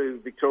got to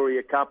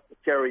Victoria Cup. The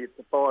Chariot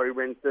Safari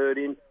ran third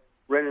in.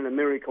 Ran in a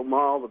Miracle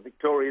Mile, the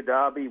Victoria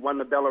Derby, won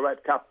the Ballarat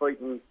Cup,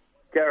 beating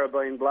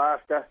Caribbean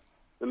Blaster,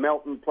 the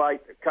Melton Plate,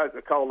 the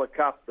Coca-Cola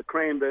Cup, the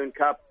Cranbourne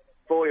Cup,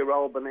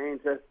 4-year-old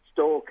Bonanza,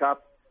 Store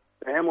Cup,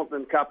 the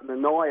Hamilton Cup and the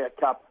Naya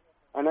Cup.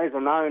 And as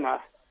an owner,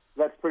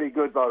 that's pretty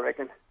good, I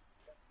reckon.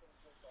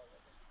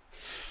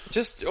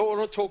 I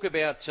want to talk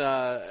about,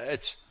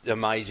 it's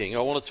amazing.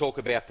 I want to talk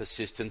about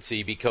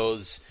Persistency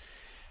because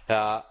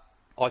I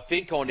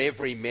think on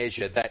every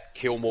measure that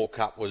Kilmore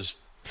Cup was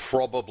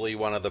probably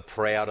one of the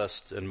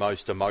proudest and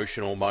most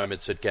emotional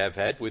moments that Gav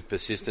had with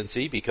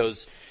Persistency,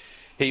 because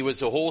he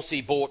was a horse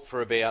he bought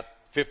for about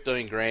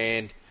 15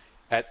 grand.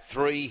 At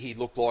 3, he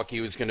looked like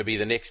he was going to be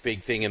the next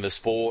big thing in the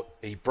sport.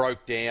 He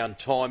broke down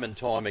time and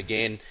time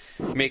again.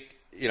 Mick,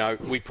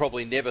 we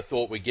probably never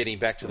thought we'd get him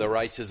back to the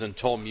races, and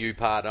Tom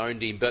Newpart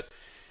owned him. But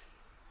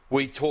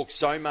we talk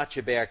so much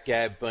about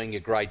Gav being a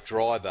great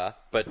driver,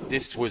 but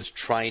this was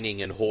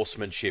training and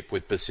horsemanship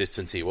with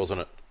persistency,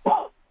 wasn't it?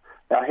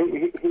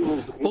 He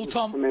was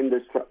Tom,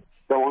 tremendous.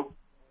 Go on.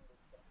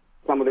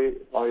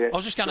 I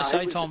was just going to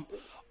say, Tom,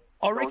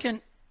 I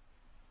reckon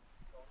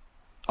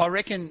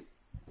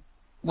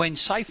when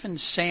Safe and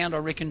Sound,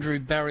 drew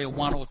barrier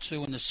 1 or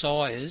 2 in the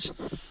sires,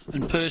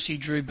 and Percy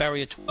drew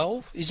barrier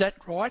 12. Is that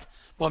right,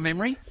 by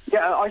memory?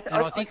 Yeah,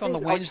 I think on the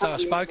Wednesday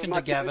I've spoken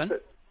to Gavin.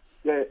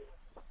 Yeah.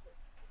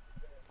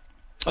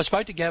 I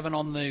spoke to Gavin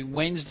on the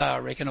Wednesday, I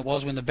reckon it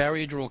was, when the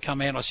barrier draw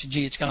come out. I said,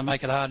 gee, it's going to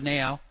make it hard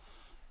now.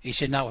 He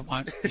said, no, it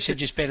won't. He said,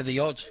 just better the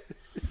odds.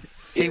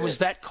 He was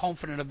that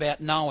confident about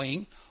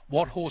knowing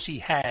what horse he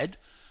had.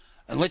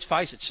 And let's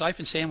face it, Safe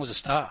and Sound was a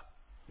star.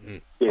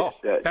 Mm. Yes,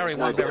 barrier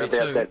 1, barrier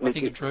 2, I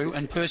think it drew.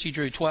 And Percy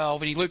drew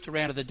 12, and he looped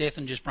around to the death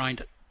and just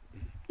brained it.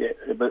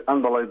 Yeah, but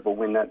unbelievable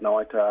win that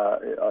night.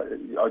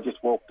 I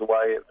just walked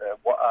away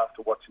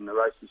after watching the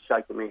races,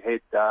 shaking my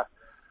head.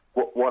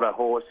 What a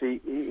horse!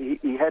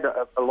 He had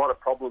a lot of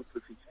problems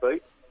with his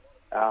feet,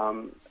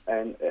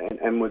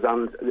 and was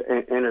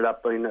ended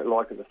up being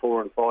like as a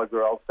 4 and 5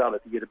 year old,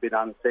 started to get a bit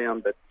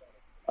unsound. But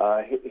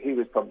he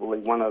was probably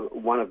one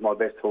of my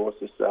best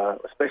horses.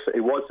 Especially, he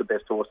was the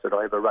best horse that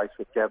I ever raced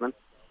with, Gavin.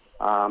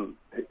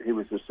 He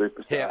was a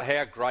superstar.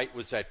 How great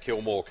was that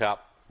Kilmore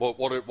Cup?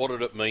 What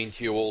did it mean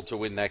to you all to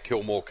win that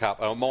Kilmore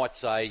Cup? I might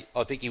say,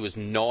 I think he was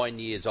 9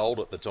 years old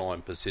at the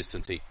time,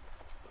 persistency.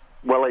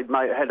 Well, he'd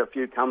had a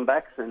few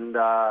comebacks and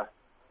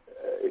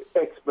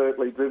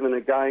expertly driven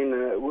again.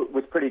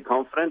 Was pretty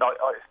confident.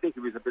 I think he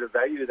was a bit of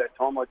value at that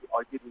time. I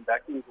didn't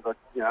back him because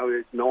he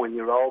was 9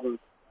 year old. And,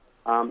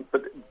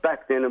 but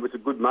back then it was a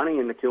good money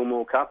in the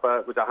Kilmore Cup.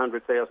 It was a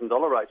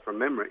 $100,000 race from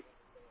memory.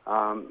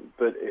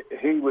 But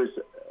he was,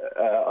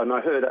 and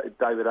I heard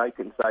David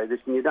Aiken say this,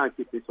 and you don't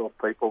get this off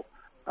people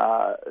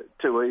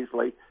too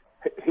easily.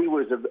 He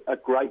was a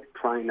great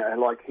trainer.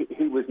 Like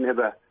he was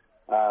never.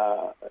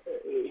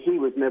 He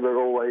was never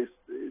always.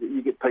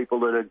 You get people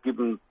that are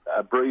given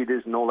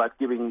breeders and all that,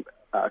 giving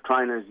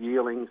trainers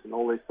yearlings and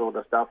all this sort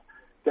of stuff.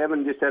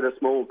 Gavin just had a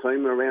small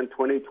team, around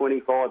 20,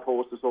 25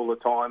 horses all the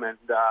time, and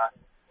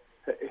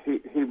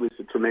he was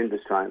a tremendous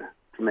trainer.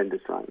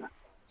 Tremendous trainer.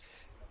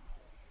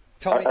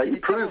 Tommy, he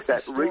proved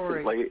that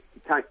recently.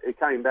 He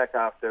came back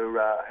after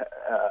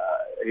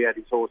he had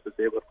his horses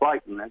there with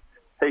Clayton. And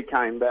he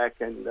came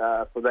back, and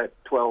for that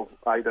 12,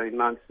 18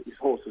 months, his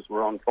horses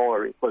were on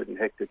fire, including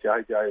Hector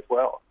JJ as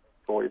well,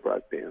 before he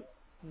broke down.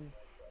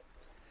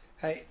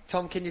 Hey,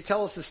 Tom, can you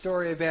tell us a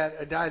story about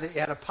a day that you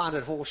had a punt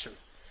at Horsham?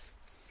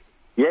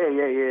 Yeah.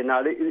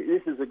 No,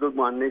 this is a good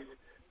one. This,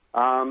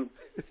 I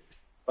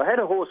had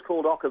a horse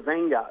called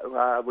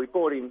Okavango. We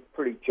bought him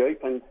pretty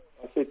cheap, and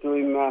I said to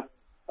him,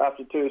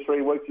 after 2 or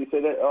 3 weeks,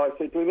 I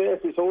said to him,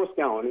 how's this horse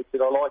going? He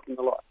said, I like him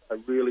a lot. I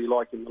really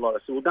like him a lot. I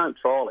said, well, don't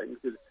trial him,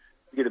 because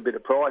you get a bit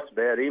of price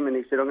about him. And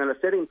he said, I'm going to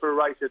set him for a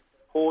race at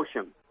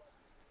Horsham.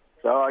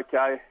 So,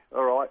 okay,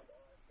 all right.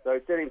 So I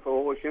set him for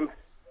Horsham,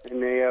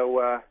 and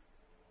now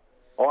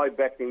I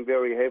backed him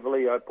very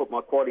heavily. I put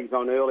my quaddies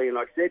on early, and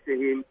I said to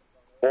him,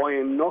 I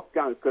am not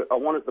going to, I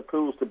wanted the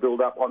pools to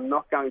build up, I'm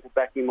not going to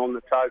back him on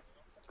the tote,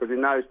 because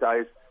in those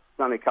days, there's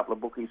only a couple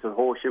of bookies at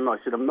Horsham. I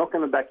said, I'm not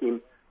going to back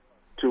him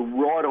to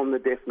ride on the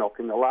death knock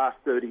in the last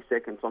 30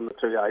 seconds on the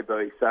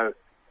 2AB. So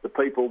the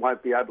people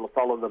won't be able to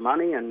follow the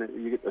money, and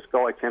you get the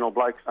Sky Channel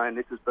bloke saying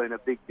this has been a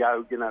big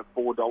go,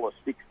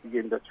 $4.60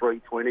 into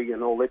 $3.20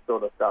 and all this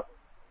sort of stuff.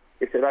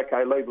 He said,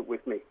 okay, leave it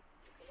with me.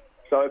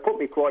 So I put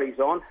my quaddies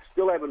on,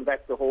 still haven't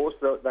backed the horse.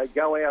 So they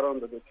go out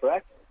onto the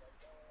track.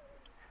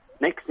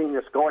 Next thing,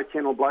 the Sky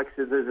Channel bloke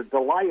says, there's a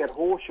delay at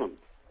Horsham.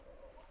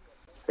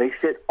 He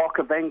said,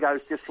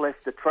 Okavango's just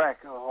left the track.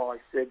 Oh, I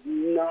said,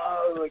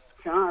 no, it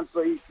can't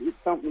be.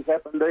 Something's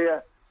happened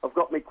here. I've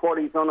got my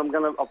quaddies on.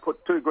 I'll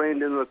put $2,000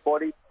 into the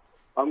quaddie.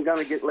 I'm going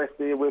to get left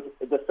there with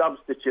the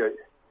substitute.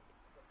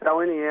 So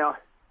anyhow,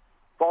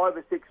 5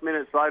 or 6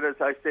 minutes later,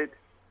 they said,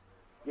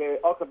 yeah,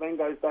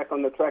 Okavango's back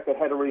on the track. It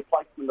had a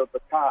replacement of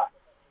the cart.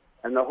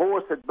 And the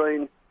horse had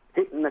been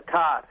hitting the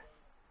cart.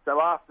 So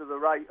after the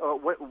race,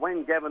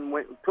 when Gavin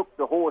took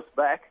the horse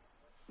back,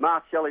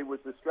 Mark Shelley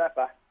was the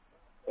strapper.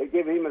 They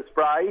give him a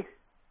spray,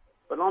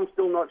 but I'm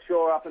still not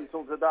sure up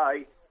until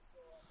today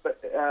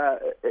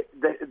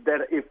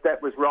that if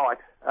that was right.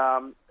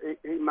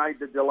 He made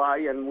the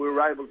delay, and we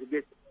were able to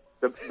get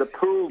the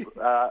pool,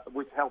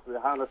 which helped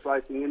the harness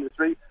racing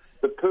industry.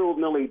 The pool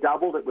nearly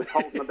doubled. It was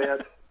holding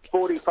about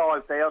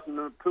 45,000, and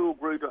the pool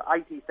grew to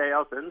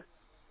 80,000.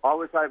 I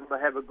was able to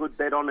have a good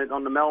bet on it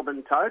on the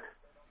Melbourne tote.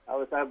 I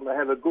was able to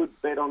have a good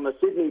bet on the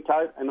Sydney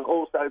tote and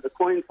also the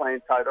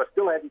Queensland tote. I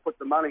still hadn't put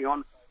the money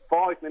on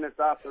 5 minutes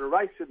after the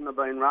race shouldn't have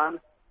been run,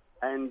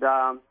 and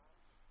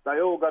they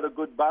all got a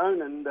good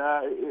bone, and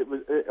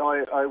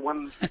I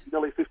won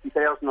nearly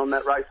 50,000 on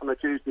that race on a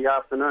Tuesday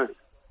afternoon.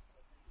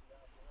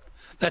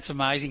 That's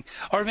amazing.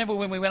 I remember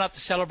when we went up to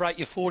celebrate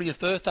your 40th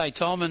birthday,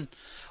 Tom, and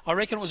I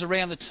reckon it was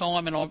around the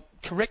time, and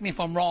correct me if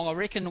I'm wrong, I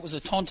reckon it was a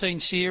Tontine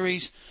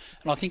series,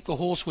 and I think the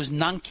horse was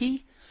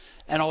Nunky,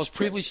 and I was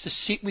privileged to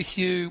sit with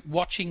you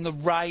watching the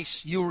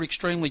race. You were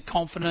extremely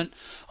confident.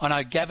 I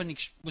know Gavin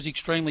was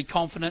extremely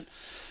confident.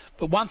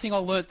 But one thing I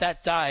learnt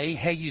that day,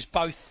 how you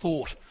both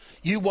thought.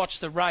 You watched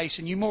the race,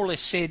 and you more or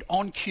less said,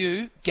 on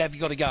cue, Gav,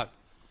 you got to go.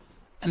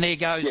 And there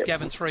goes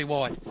Gavin 3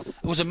 wide.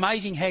 It was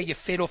amazing how you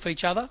fed off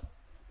each other.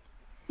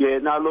 Yeah,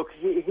 no, look,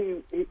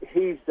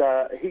 his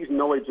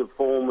knowledge of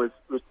form was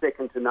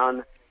second to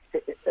none.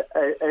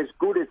 As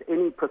good as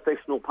any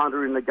professional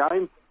punter in the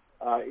game,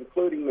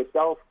 including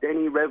myself,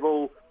 Denny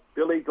Revel,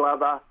 Billy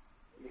Glover.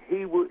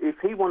 If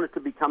he wanted to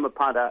become a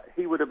punter,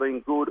 he would have been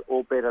good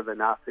or better than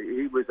us.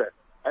 He was an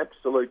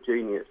absolute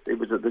genius.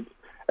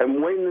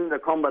 And when the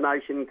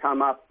combination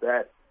come up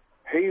that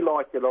he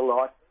liked it a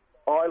lot,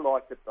 I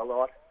liked it a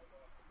lot,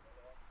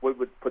 I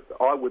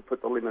would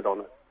put the limit on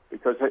it,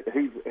 because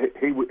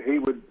he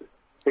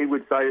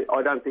would say,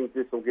 I don't think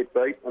this will get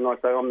beat, and I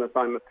say I'm the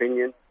same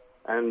opinion,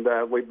 and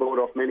we brought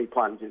off many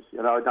plunges.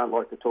 You know, I don't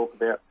like to talk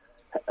about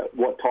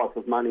what type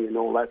of money and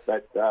all that,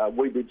 but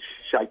we did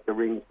shake the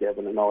rings,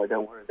 Gavin and I.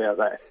 Don't worry about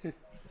that.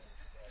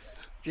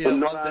 But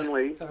not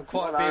only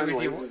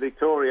in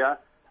Victoria,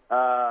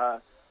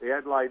 the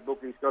Adelaide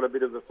bookies got a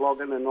bit of a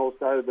flogging, and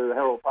also the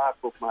Harold Park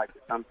bookmaker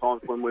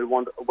sometimes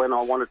when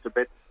I wanted to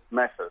bet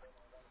massive.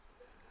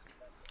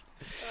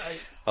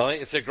 I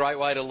think it's a great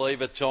way to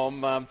leave it,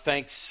 Tom.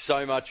 Thanks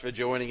so much for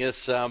joining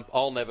us.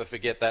 I'll never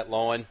forget that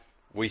line.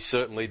 We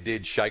certainly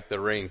did shake the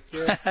ring.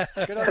 Yeah.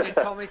 Good on you,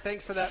 Tommy.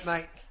 Thanks for that,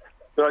 mate.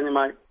 Good on you,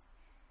 mate.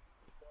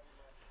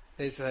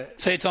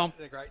 See you, Tom.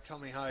 The great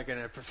Tommy Hogan,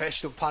 a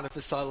professional punter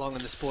for so long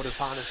in the sport of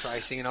harness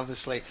racing, and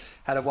obviously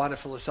had a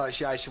wonderful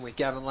association with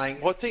Gavin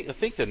Lang. Well, I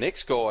think the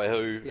next guy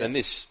who, and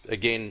this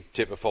again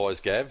typifies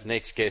Gav,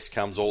 next guest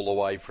comes all the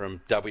way from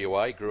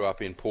WA, grew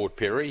up in Port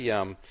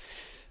Pirie.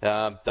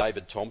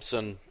 David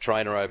Thompson,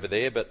 trainer over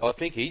there, but I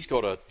think he's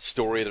got a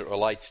story that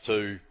relates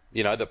to,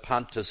 you know, the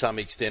punt to some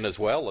extent as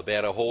well,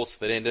 about a horse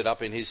that ended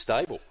up in his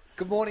stable.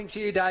 Good morning to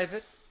you,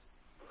 David.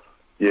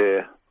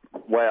 Yeah.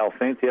 Wow,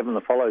 fancy having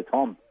to follow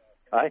Tom.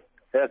 Hey,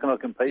 how can I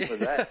compete with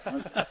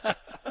that?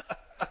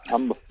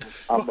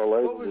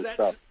 Unbelievable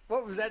stuff.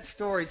 What was that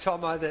story,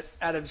 Tomo, that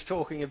Adam's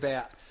talking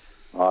about?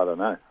 I don't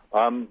know.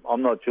 I'm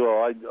not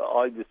sure.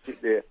 I just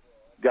sit there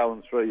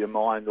going through your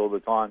mind all the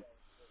time.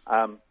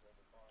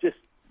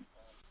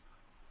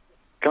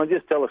 Can I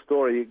just tell a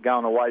story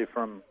going away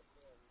from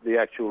the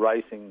actual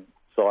racing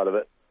side of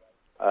it?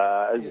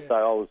 As you say,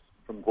 I was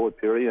from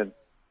Port Pirie,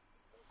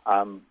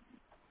 and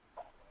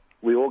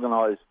we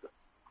organised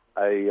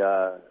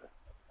a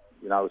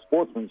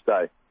Sportsman's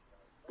Day.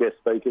 Guest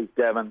speakers,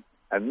 Gavin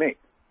and Mick.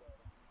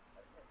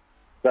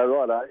 So,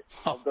 righto,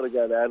 I've got to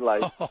go to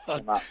Adelaide to pick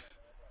them up.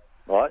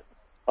 Right?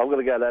 I've got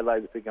to go to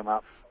Adelaide to pick them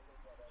up.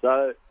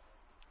 So,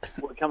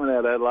 we're coming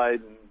out of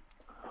Adelaide, and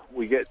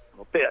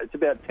it's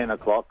about 10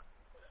 o'clock.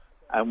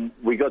 And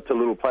we got to a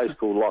little place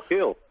called Loch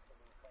Hill.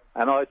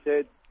 And I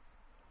said,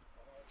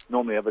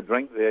 normally have a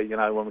drink there, you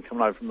know, when we come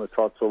home from the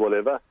trots or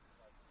whatever.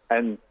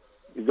 And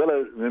you've got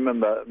to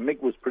remember,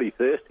 Mick was pretty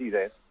thirsty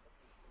then.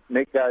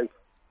 Mick goes,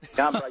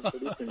 can't break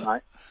tradition,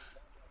 mate.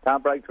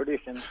 Can't break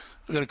tradition.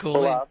 We've got to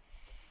call in.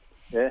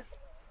 Yeah.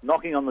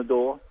 Knocking on the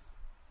door.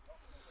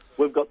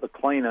 We've got the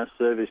cleaner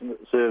serving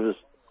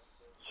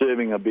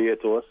a beer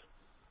to us.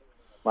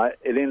 Mate,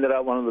 it ended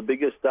up one of the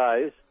biggest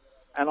days.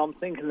 And I'm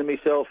thinking to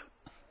myself,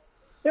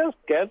 how's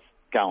Gav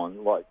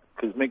going? Like,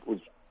 because Mick was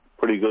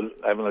pretty good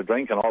having a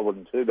drink, and I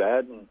wasn't too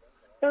bad. And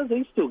how's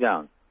he still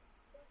going?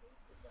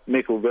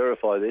 Mick will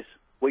verify this.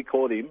 We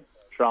caught him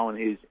throwing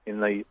his in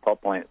the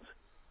pot plants.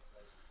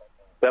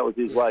 That was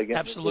his way again.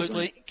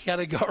 Absolutely,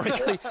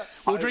 categorically.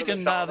 We were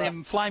drinking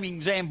them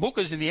flaming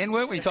Zambucas in the end,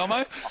 weren't we,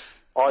 Tomo?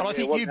 And I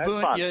think you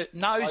burnt your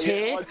nose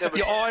hair,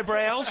 your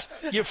eyebrows,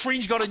 your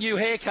fringe got a new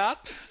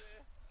haircut.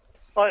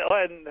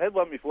 I hadn't had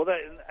one before that,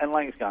 and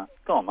Lang's going,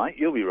 come on, mate,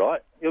 you'll be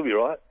right.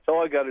 So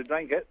I go to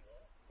drink it.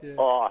 Yeah.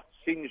 Oh,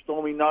 singed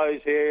all my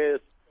nose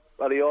hairs,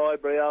 bloody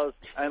eyebrows,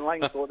 and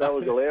Lang thought that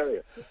was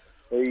hilarious.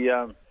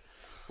 I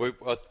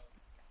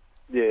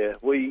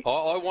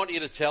want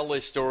you to tell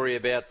this story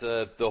about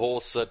the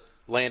horse that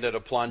landed a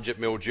plunge at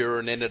Mildura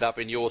and ended up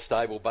in your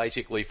stable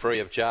basically free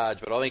of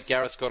charge. But I think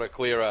Gareth's got to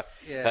clear a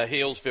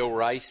Healesville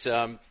race.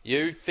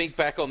 You think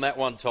back on that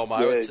one, Tomo.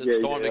 It's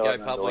time to go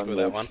public with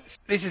that one.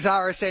 This is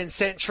RSN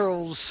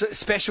Central's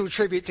special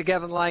tribute to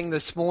Gavin Lang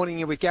this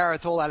morning with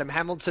Gareth Hall, Adam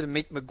Hamilton and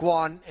Mick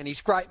McGuane, and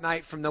his great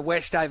mate from the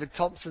West, David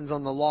Thompson's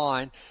on the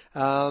line.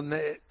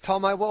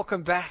 Tomo,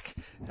 welcome back.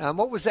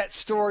 What was that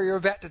story you're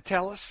about to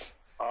tell us?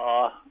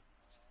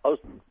 I've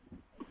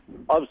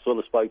sort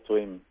of spoke to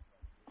him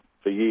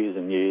for years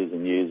and years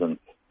and years, and,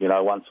 you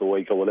know, once a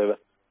week or whatever.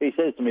 He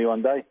says to me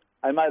one day,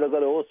 hey, mate, I've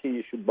got a horse here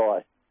you should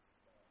buy.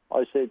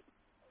 I said,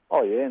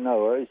 oh, yeah, no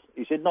worries.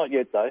 He said, not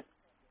yet, though.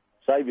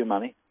 Save your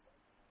money.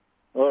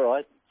 All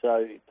right.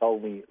 So he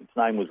told me its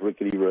name was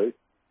Rickety Roo.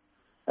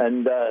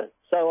 And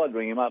So I'd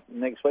ring him up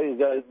next week and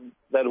go,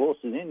 that horse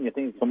is in, you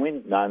think he can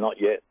win? No, not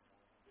yet.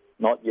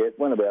 Not yet.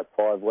 Went about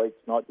 5 weeks,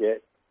 not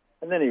yet.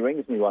 And then he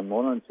rings me one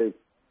morning and says,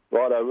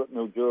 righto,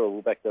 Mildura,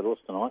 we'll back that horse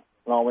tonight.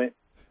 And I went,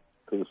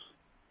 because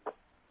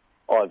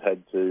I've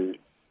had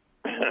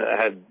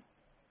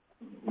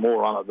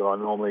more on it than I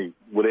normally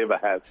would ever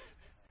have.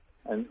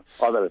 And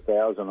I've had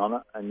 1,000 on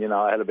it, and,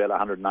 I had about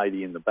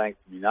 180 in the bank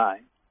to be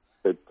named.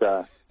 But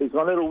he's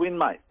my little win,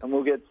 mate, and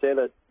we'll get set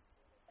at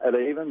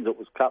evens. It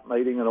was cup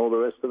meeting and all the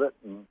rest of it,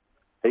 and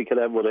he could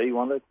have what he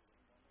wanted.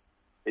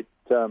 It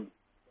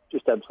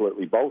just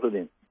absolutely bolted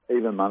him.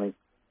 Even money,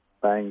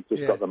 bang,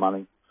 just got the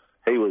money.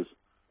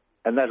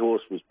 And that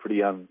horse was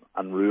pretty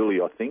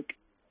unruly, I think,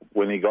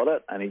 when he got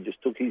it, and he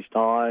just took his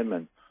time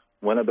and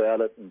went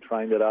about it and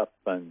trained it up,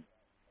 and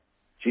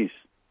geez,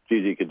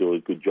 he could do a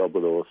good job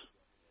with the horse.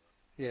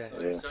 Yeah. So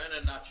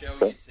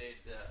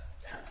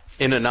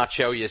in a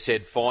nutshell, you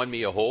said, find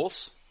me a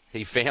horse.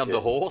 He found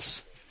the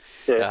horse.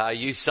 Yeah.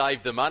 You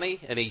saved the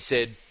money, and he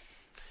said,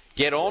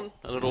 get on,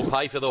 and it'll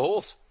pay for the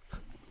horse.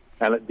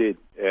 And it did,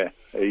 yeah.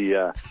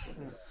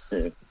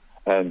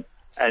 And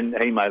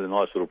he made a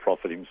nice little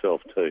profit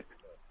himself too,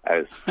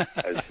 as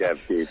Gav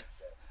did.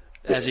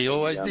 As he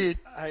always did.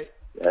 As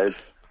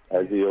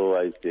he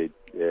always did,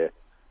 yeah.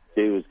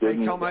 He was good,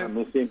 and I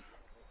miss him.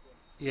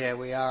 Yeah,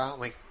 we are, aren't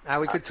we?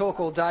 We could talk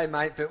all day,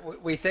 mate,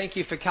 but we thank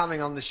you for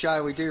coming on the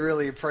show. We do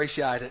really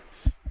appreciate it.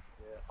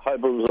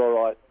 Hope it was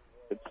all right.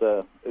 It's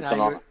an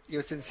honour.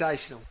 You're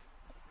sensational.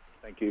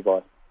 Thank you,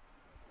 bye.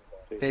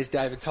 There's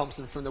David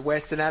Thompson from the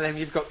West. And Adam,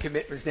 you've got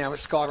commitments now at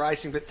Sky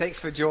Racing, but thanks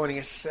for joining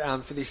us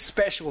for this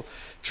special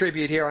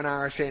tribute here on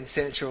RSN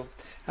Central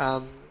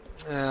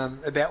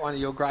about one of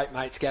your great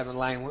mates, Gavin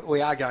Lang.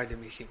 We are going to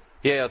miss him.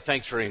 Yeah,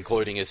 thanks for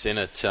including us in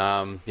it.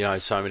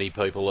 So many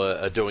people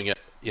are doing it,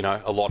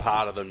 a lot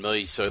harder than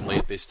me, certainly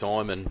at this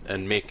time.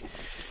 And Mick,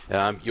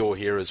 you're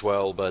here as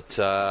well. But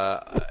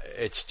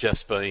it's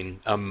just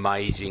been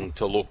amazing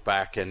to look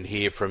back and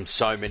hear from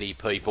so many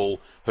people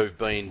who've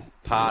been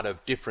part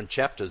of different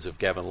chapters of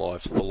Gavin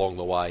life along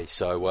the way.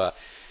 So,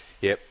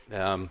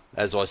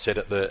 as I said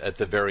at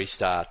the very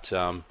start,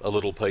 a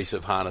little piece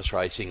of harness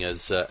racing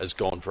has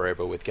gone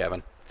forever with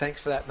Gavin. Thanks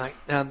for that, mate.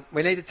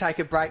 We need to take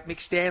a break. Mick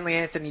Stanley,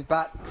 Anthony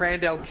Butt,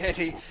 Crandell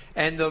Ketty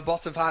and the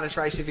boss of harness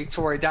racing,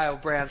 Victoria, Dale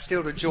Brown,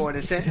 still to join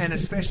us, and a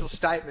special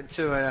statement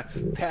to a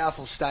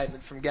powerful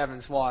statement from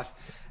Gavin's wife,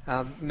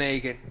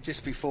 Megan,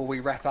 just before we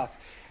wrap up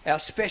our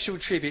special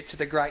tribute to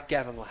the great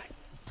Gavin Lang.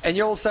 And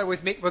you're also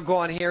with Mick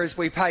McGuane here as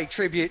we pay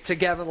tribute to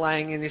Gavin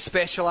Lang in this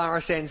special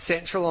RSN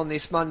Central on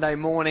this Monday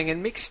morning.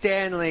 And Mick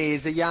Stanley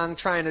is a young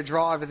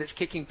trainer-driver that's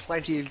kicking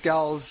plenty of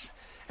goals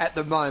at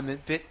the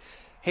moment, but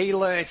he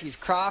learnt his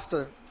craft.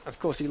 Of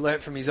course, he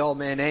learnt from his old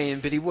man Ian,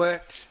 but he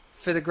worked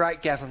for the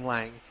great Gavin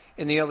Lang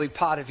in the early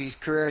part of his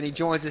career, and he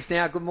joins us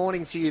now. Good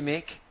morning to you,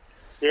 Mick.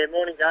 Yeah,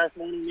 morning, Gareth.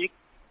 Morning, Mick.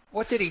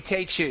 What did he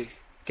teach you,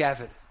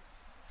 Gavin?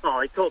 Oh,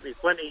 he taught me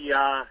plenty,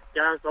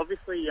 Gareth.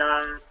 Obviously,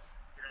 idolising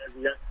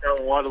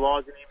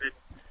him and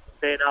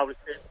being able to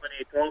spend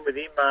plenty of time with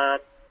him.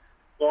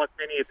 Like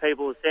many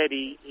people have said,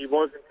 he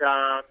wasn't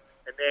a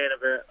man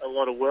of a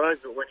lot of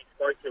words, but when he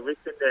spoke, you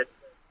listened and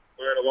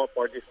learned a lot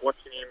by just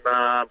watching him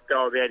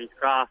go about his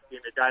craft in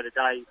a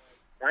day-to-day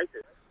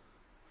basis.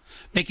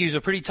 Mick, he was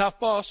a pretty tough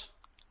boss.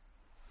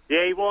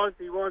 Yeah, he was,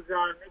 Mick,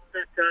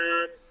 but,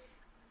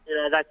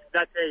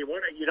 that's how you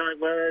want it. You don't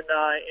learn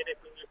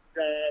anything if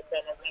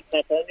someone runs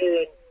up on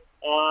you,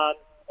 and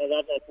I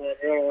love that time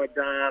there. I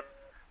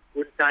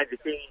wouldn't change a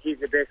thing. He's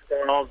the best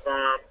guy I've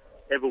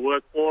ever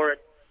worked for, and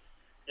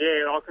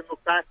yeah, I can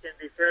look back and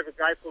be forever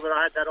grateful that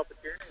I had that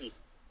opportunity.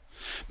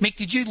 Mick,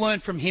 did you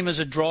learn from him as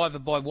a driver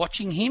by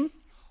watching him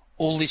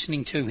or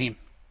listening to him?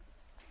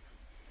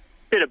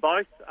 Bit of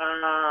both,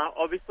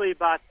 obviously,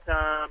 but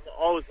I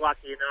was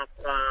lucky enough,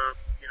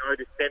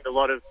 to spend a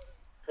lot of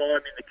time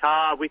in the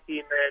car with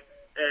him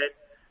and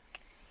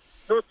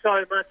not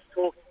so much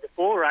talking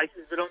before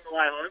races, but on the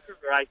way home from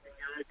the races,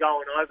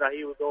 going over,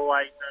 he was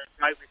always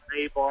great with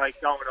me by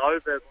going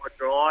over my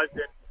drives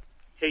and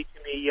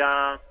teaching me,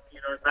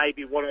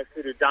 maybe what I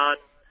should have done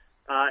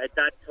at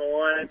that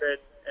time, and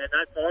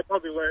that's, I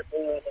probably learnt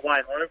more on the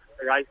way home from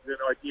the races than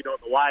I did on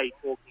the way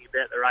talking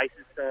about the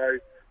races. So,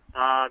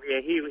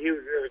 he was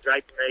really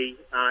great to me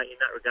in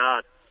that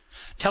regard.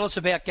 Tell us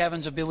about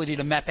Gavin's ability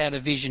to map out a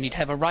vision. He'd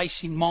have a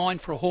race in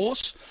mind for a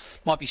horse,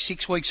 might be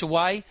 6 weeks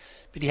away,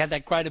 but he had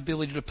that great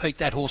ability to peak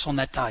that horse on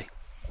that day.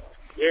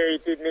 Yeah, he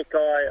did, Nick.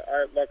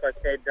 Like I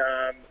said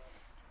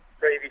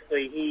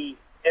previously,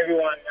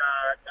 everyone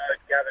knows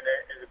Gavin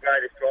is the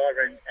greatest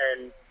driver, and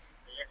he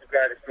is the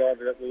greatest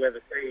driver that we'll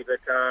ever see.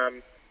 But, for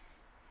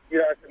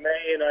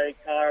me, and I think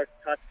Tara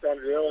touched on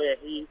it earlier,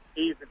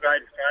 he's the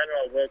greatest trainer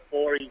I work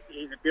for.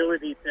 His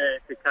ability to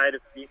cater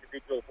for the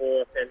individual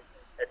horse and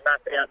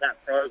map out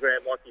that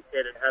program, like you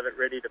said, and have it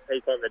ready to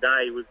peak on the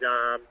day was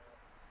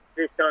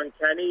just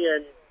uncanny.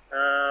 And,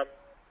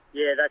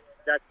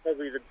 that's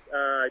probably the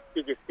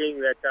biggest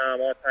thing that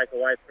I take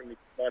away from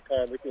my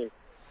time with him.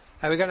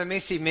 Hey, we're going to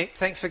miss you, Mick.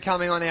 Thanks for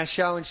coming on our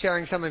show and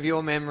sharing some of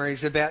your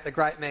memories about the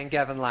great man,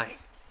 Gavin Lang.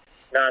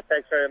 No,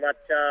 thanks very much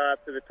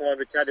for the time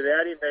to chat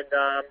about him. And,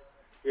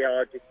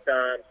 I just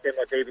send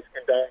my deepest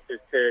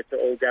condolences to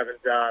all Gavin's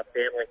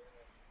family.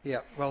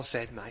 Yeah, well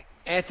said, mate.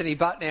 Anthony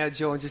Butt now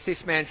joins us.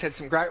 This man's had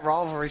some great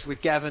rivalries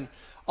with Gavin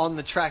on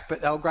the track,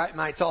 but they were great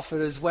mates off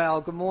it as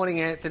well. Good morning,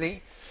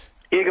 Anthony.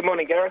 Yeah, good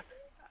morning, Gareth.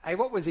 Hey,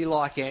 what was he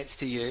like, Ants,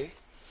 to you?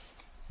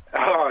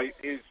 Oh,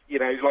 he's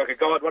like a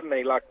god, wasn't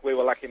he? Like, we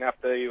were lucky enough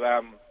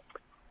to,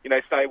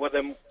 stay with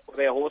him, with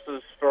our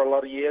horses for a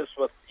lot of years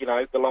with,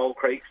 the Lowell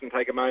Creeks and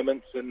Take a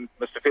Moments and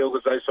Mr.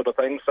 Fielders, those sort of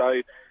things.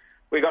 So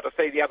we got to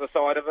see the other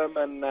side of him,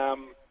 and,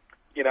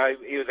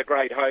 he was a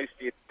great host.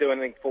 He'd do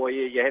anything for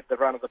you. You had the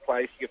run of the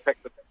place. You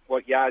picked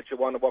what yards you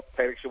wanted, what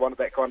paddocks you wanted,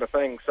 that kind of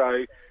thing.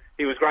 So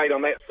he was great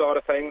on that side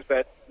of things,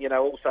 but,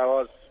 also I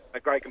was a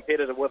great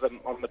competitor with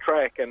him on the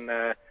track, and,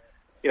 the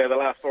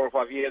last 4 or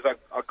 5 years I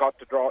got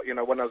to drive,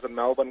 when I was in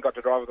Melbourne, got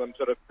to drive with him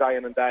sort of day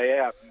in and day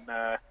out, and,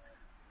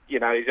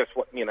 he's just,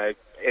 as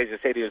you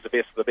said, he was the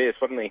best of the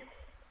best, wasn't he?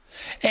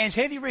 Ans,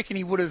 how do you reckon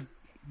he would have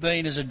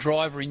been as a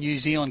driver in New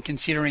Zealand,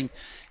 considering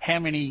how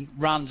many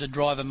runs a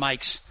driver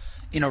makes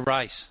in a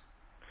race?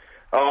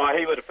 Oh,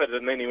 he would have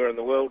fitted in anywhere in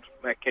the world,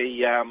 Mick.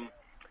 He was,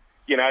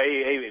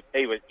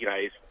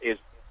 he's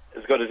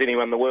as good as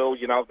anyone in the world.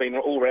 I've been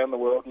all around the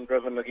world and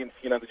driven against,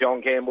 the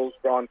John Campbells,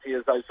 Brian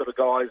Sears, those sort of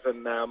guys,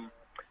 and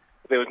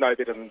there was no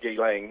better than G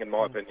Lang, in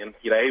my opinion.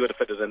 He would have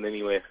fitted in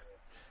anywhere.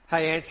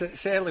 Hey, Ants,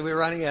 sadly we're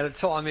running out of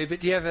time here, but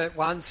do you have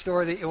one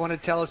story that you want to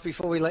tell us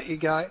before we let you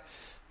go?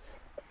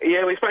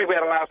 Yeah, we spoke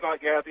about it last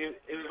night, Gareth.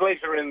 It was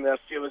leisure in the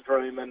steward's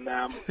room, and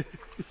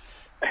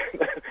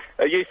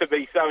it used to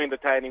be so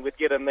entertaining. We'd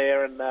get in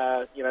there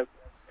and,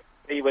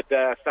 he would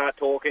start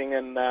talking,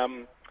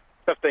 and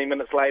 15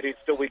 minutes later he'd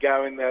still be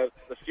going. The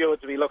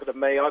stewards would be looking at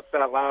me. I'd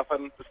start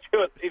laughing.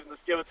 Even the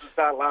stewards would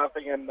start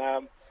laughing, and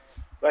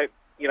they,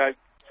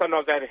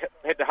 sometimes they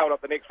had to hold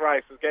up the next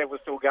race as Gav was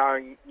still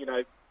going,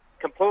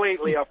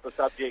 completely off the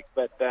subject,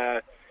 but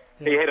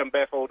he had him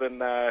baffled,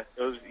 and it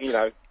was,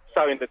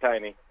 so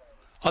entertaining.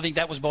 I think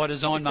that was by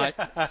design, mate.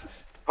 I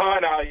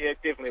know, yeah, it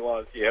definitely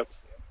was, yep.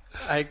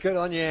 Hey, good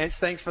on you, Ants.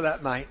 Thanks for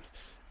that, mate.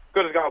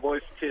 Good as gold,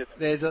 boys. Cheers.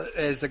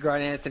 There's the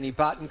great Anthony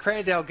Button.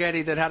 Cran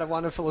Dalgety, that had a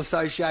wonderful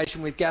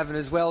association with Gavin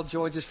as well,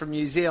 joins us from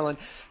New Zealand.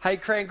 Hey,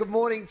 Cran, good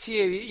morning to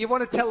you. You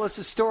want to tell us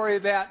a story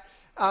about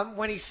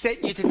when he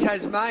sent you to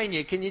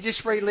Tasmania. Can you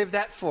just relive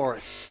that for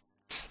us?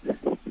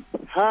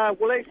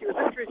 Well, actually, it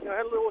was interesting. I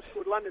had a little horse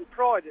called London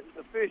Pride. It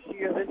was the first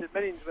year of the Inter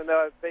Millions when they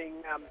were being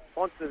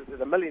sponsored at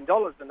 $1 million,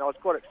 and I was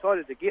quite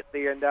excited to get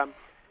there. And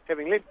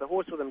having left the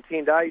horse with them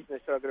 10 days, and they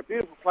said, I've got a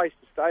beautiful place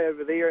to stay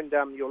over there, and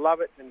you'll love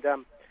it. And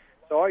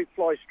so I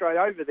fly straight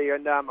over there,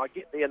 and I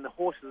get there, and the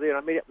horse is there, and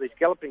I meet up with these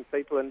galloping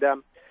people, and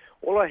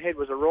all I had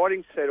was a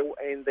riding saddle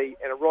and a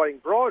riding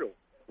bridle.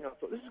 And I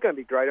thought, this is going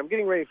to be great. I'm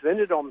getting ready for the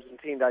Interdoms in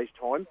 10 days'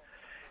 time.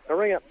 I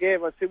rang up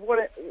Gav, and I said, what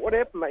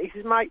happened, mate? He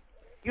says, mate,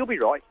 you'll be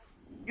right.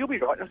 You'll be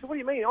right. And I said, what do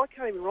you mean? I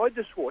can't even ride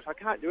this horse. I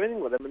can't do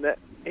anything with him. And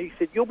he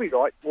said, you'll be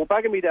right. Well,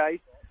 bugger me days.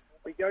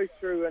 We go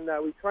through and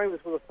we train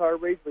with the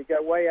thoroughbreds. We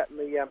go way out in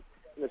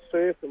the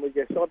surf, and we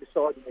go side by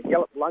side, and we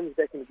gallop lunge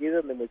back together,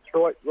 and then we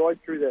ride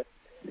through the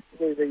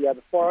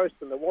forest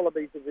and the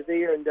wallabies over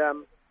there. And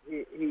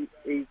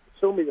he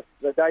saw me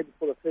the day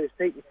before the first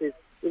heat and says,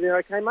 everything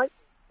okay, mate?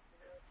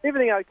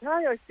 Everything okay?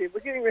 I said,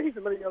 we're getting ready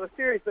for $1 million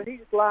series. But he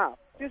just laughed.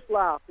 It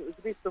was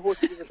the best the horse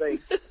had ever been.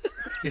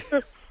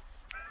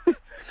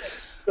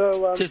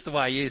 So, just the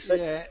way he is.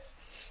 Yeah.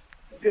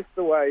 Just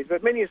the way.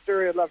 But many a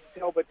story I'd love to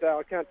tell, but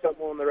I can't tell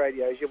more on the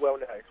radio, as you well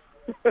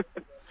know.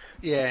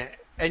 Yeah.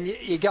 And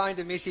you're going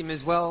to miss him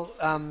as well,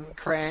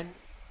 Cran?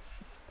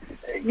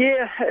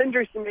 Yeah,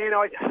 interesting, man.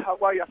 I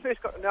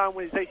first got to know him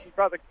when his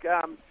brother,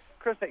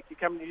 Chris, actually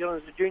came to New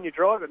Zealand as a junior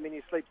driver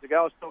many sleeps ago.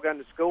 I was still going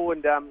to school,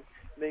 and then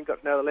got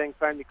to know the Lang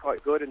family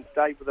quite good and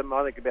stayed with them.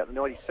 I think about the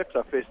 96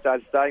 I first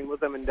started staying with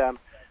them, and the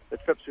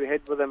trips we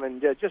had with them,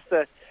 and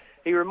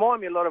he reminded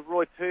me a lot of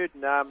Roy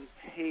Purden.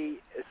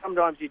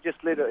 Sometimes you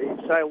just let it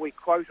say a wee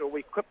quote or a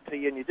wee quip to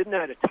you, and you didn't know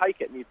how to take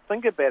it, and you'd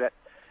think about it,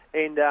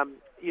 and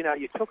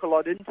you took a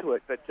lot into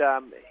it. But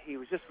he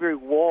was just very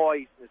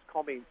wise in his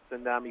comments,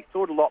 and he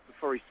thought a lot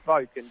before he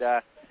spoke, and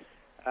a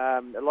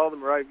lot of them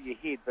were over your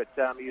head. But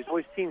he was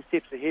always 10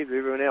 steps ahead of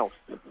everyone else.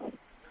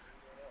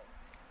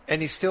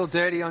 And he's still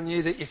dirty on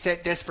you that you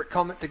sent desperate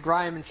comment to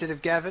Graham instead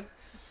of Gavin?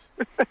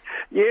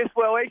 Yes,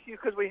 well, actually,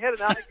 because we had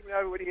an argument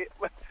over the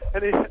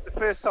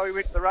first time we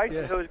went to the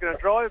races, who was going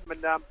to drive him,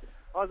 and I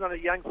was on a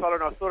young fella,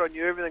 and I thought I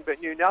knew everything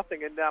but knew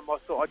nothing, and I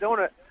thought, I don't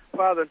want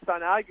father and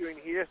son arguing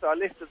here, so I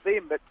left it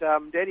them,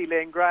 but Daddy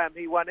Lang Graham,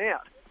 he won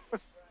out.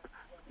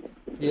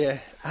 Yeah.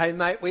 Hey,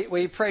 mate,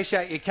 we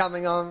appreciate you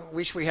coming on.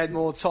 Wish we had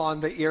more time,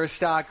 but you're a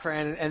star,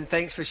 Cran, and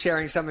thanks for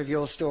sharing some of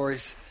your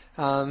stories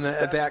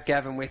about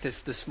Gavin with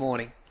us this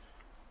morning.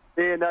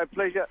 Yeah, no,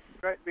 pleasure.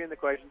 Great to be in the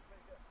equation.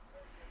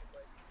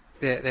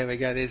 Yeah, there we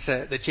go. There's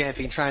the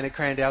champion trainer,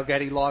 Cran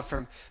Dalgety, live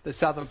from the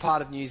southern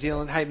part of New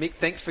Zealand. Hey, Mick,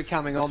 thanks for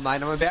coming on,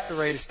 mate. I'm about to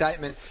read a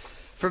statement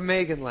from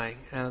Megan Lang,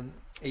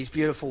 his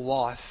beautiful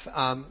wife,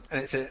 and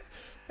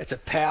it's a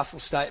powerful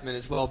statement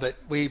as well, but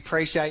we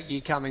appreciate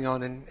you coming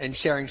on and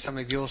sharing some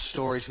of your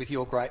stories with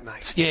your great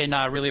mate. Yeah, no,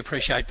 I really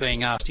appreciate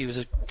being asked. He was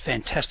a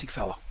fantastic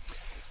fella.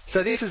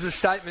 So this is a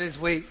statement as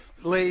we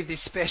leave this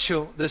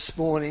special this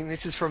morning.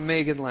 This is from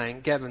Megan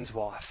Lang, Gavin's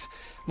wife.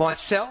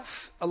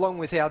 Myself, along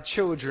with our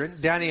children,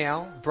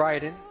 Danielle,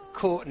 Braden,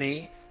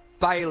 Courtney,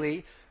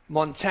 Bailey,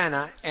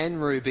 Montana and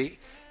Ruby,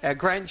 our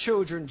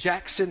grandchildren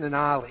Jackson and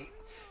Ali,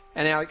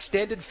 and our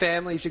extended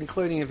families,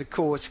 including, of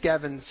course,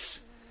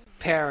 Gavin's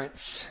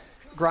parents,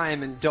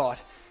 Graham and Dot,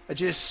 are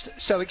just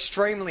so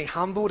extremely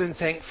humbled and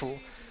thankful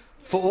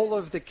for all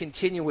of the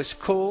continuous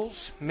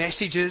calls,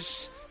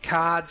 messages,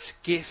 cards,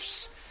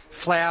 gifts,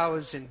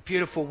 flowers and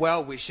beautiful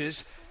well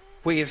wishes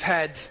we have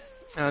had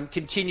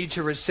continued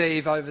to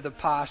receive over the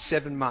past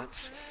 7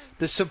 months.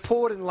 The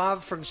support and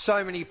love from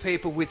so many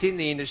people within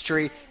the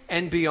industry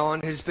and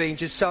beyond has been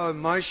just so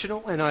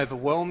emotional and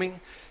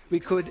overwhelming. We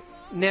could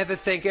never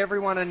thank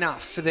everyone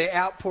enough for their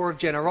outpour of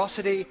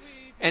generosity,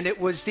 and it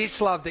was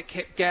this love that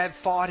kept Gav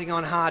fighting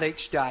on hard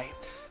each day.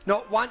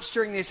 Not once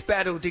during this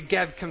battle did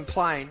Gav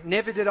complain.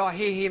 Never did I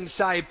hear him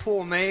say,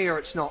 poor me, or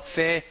it's not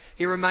fair.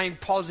 He remained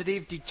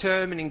positive,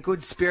 determined, in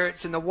good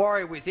spirits, and the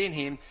warrior within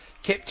him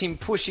kept him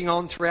pushing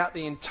on throughout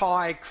the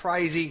entire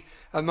crazy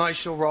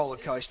emotional roller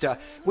coaster.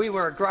 We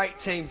were a great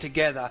team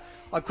together.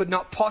 I could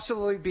not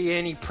possibly be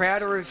any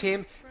prouder of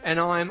him, and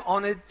I am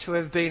honoured to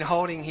have been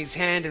holding his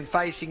hand and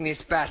facing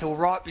this battle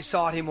right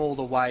beside him all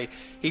the way.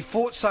 He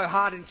fought so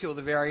hard until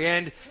the very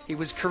end. He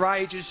was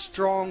courageous,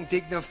 strong,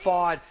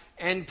 dignified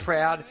and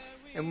proud,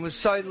 and was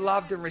so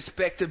loved and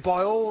respected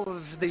by all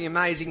of the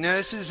amazing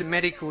nurses and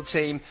medical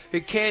team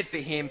who cared for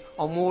him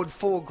on Ward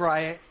 4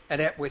 Grey at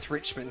Epworth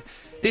Richmond.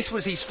 This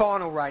was his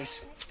final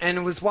race, and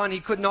it was one he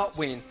could not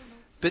win.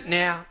 But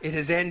now it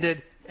has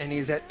ended and he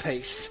is at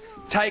peace.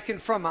 Taken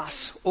from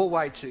us all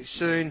way too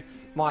soon.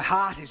 My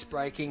heart is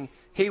breaking.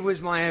 He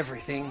was my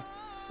everything.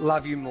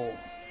 Love you more.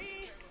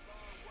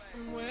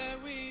 Where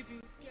we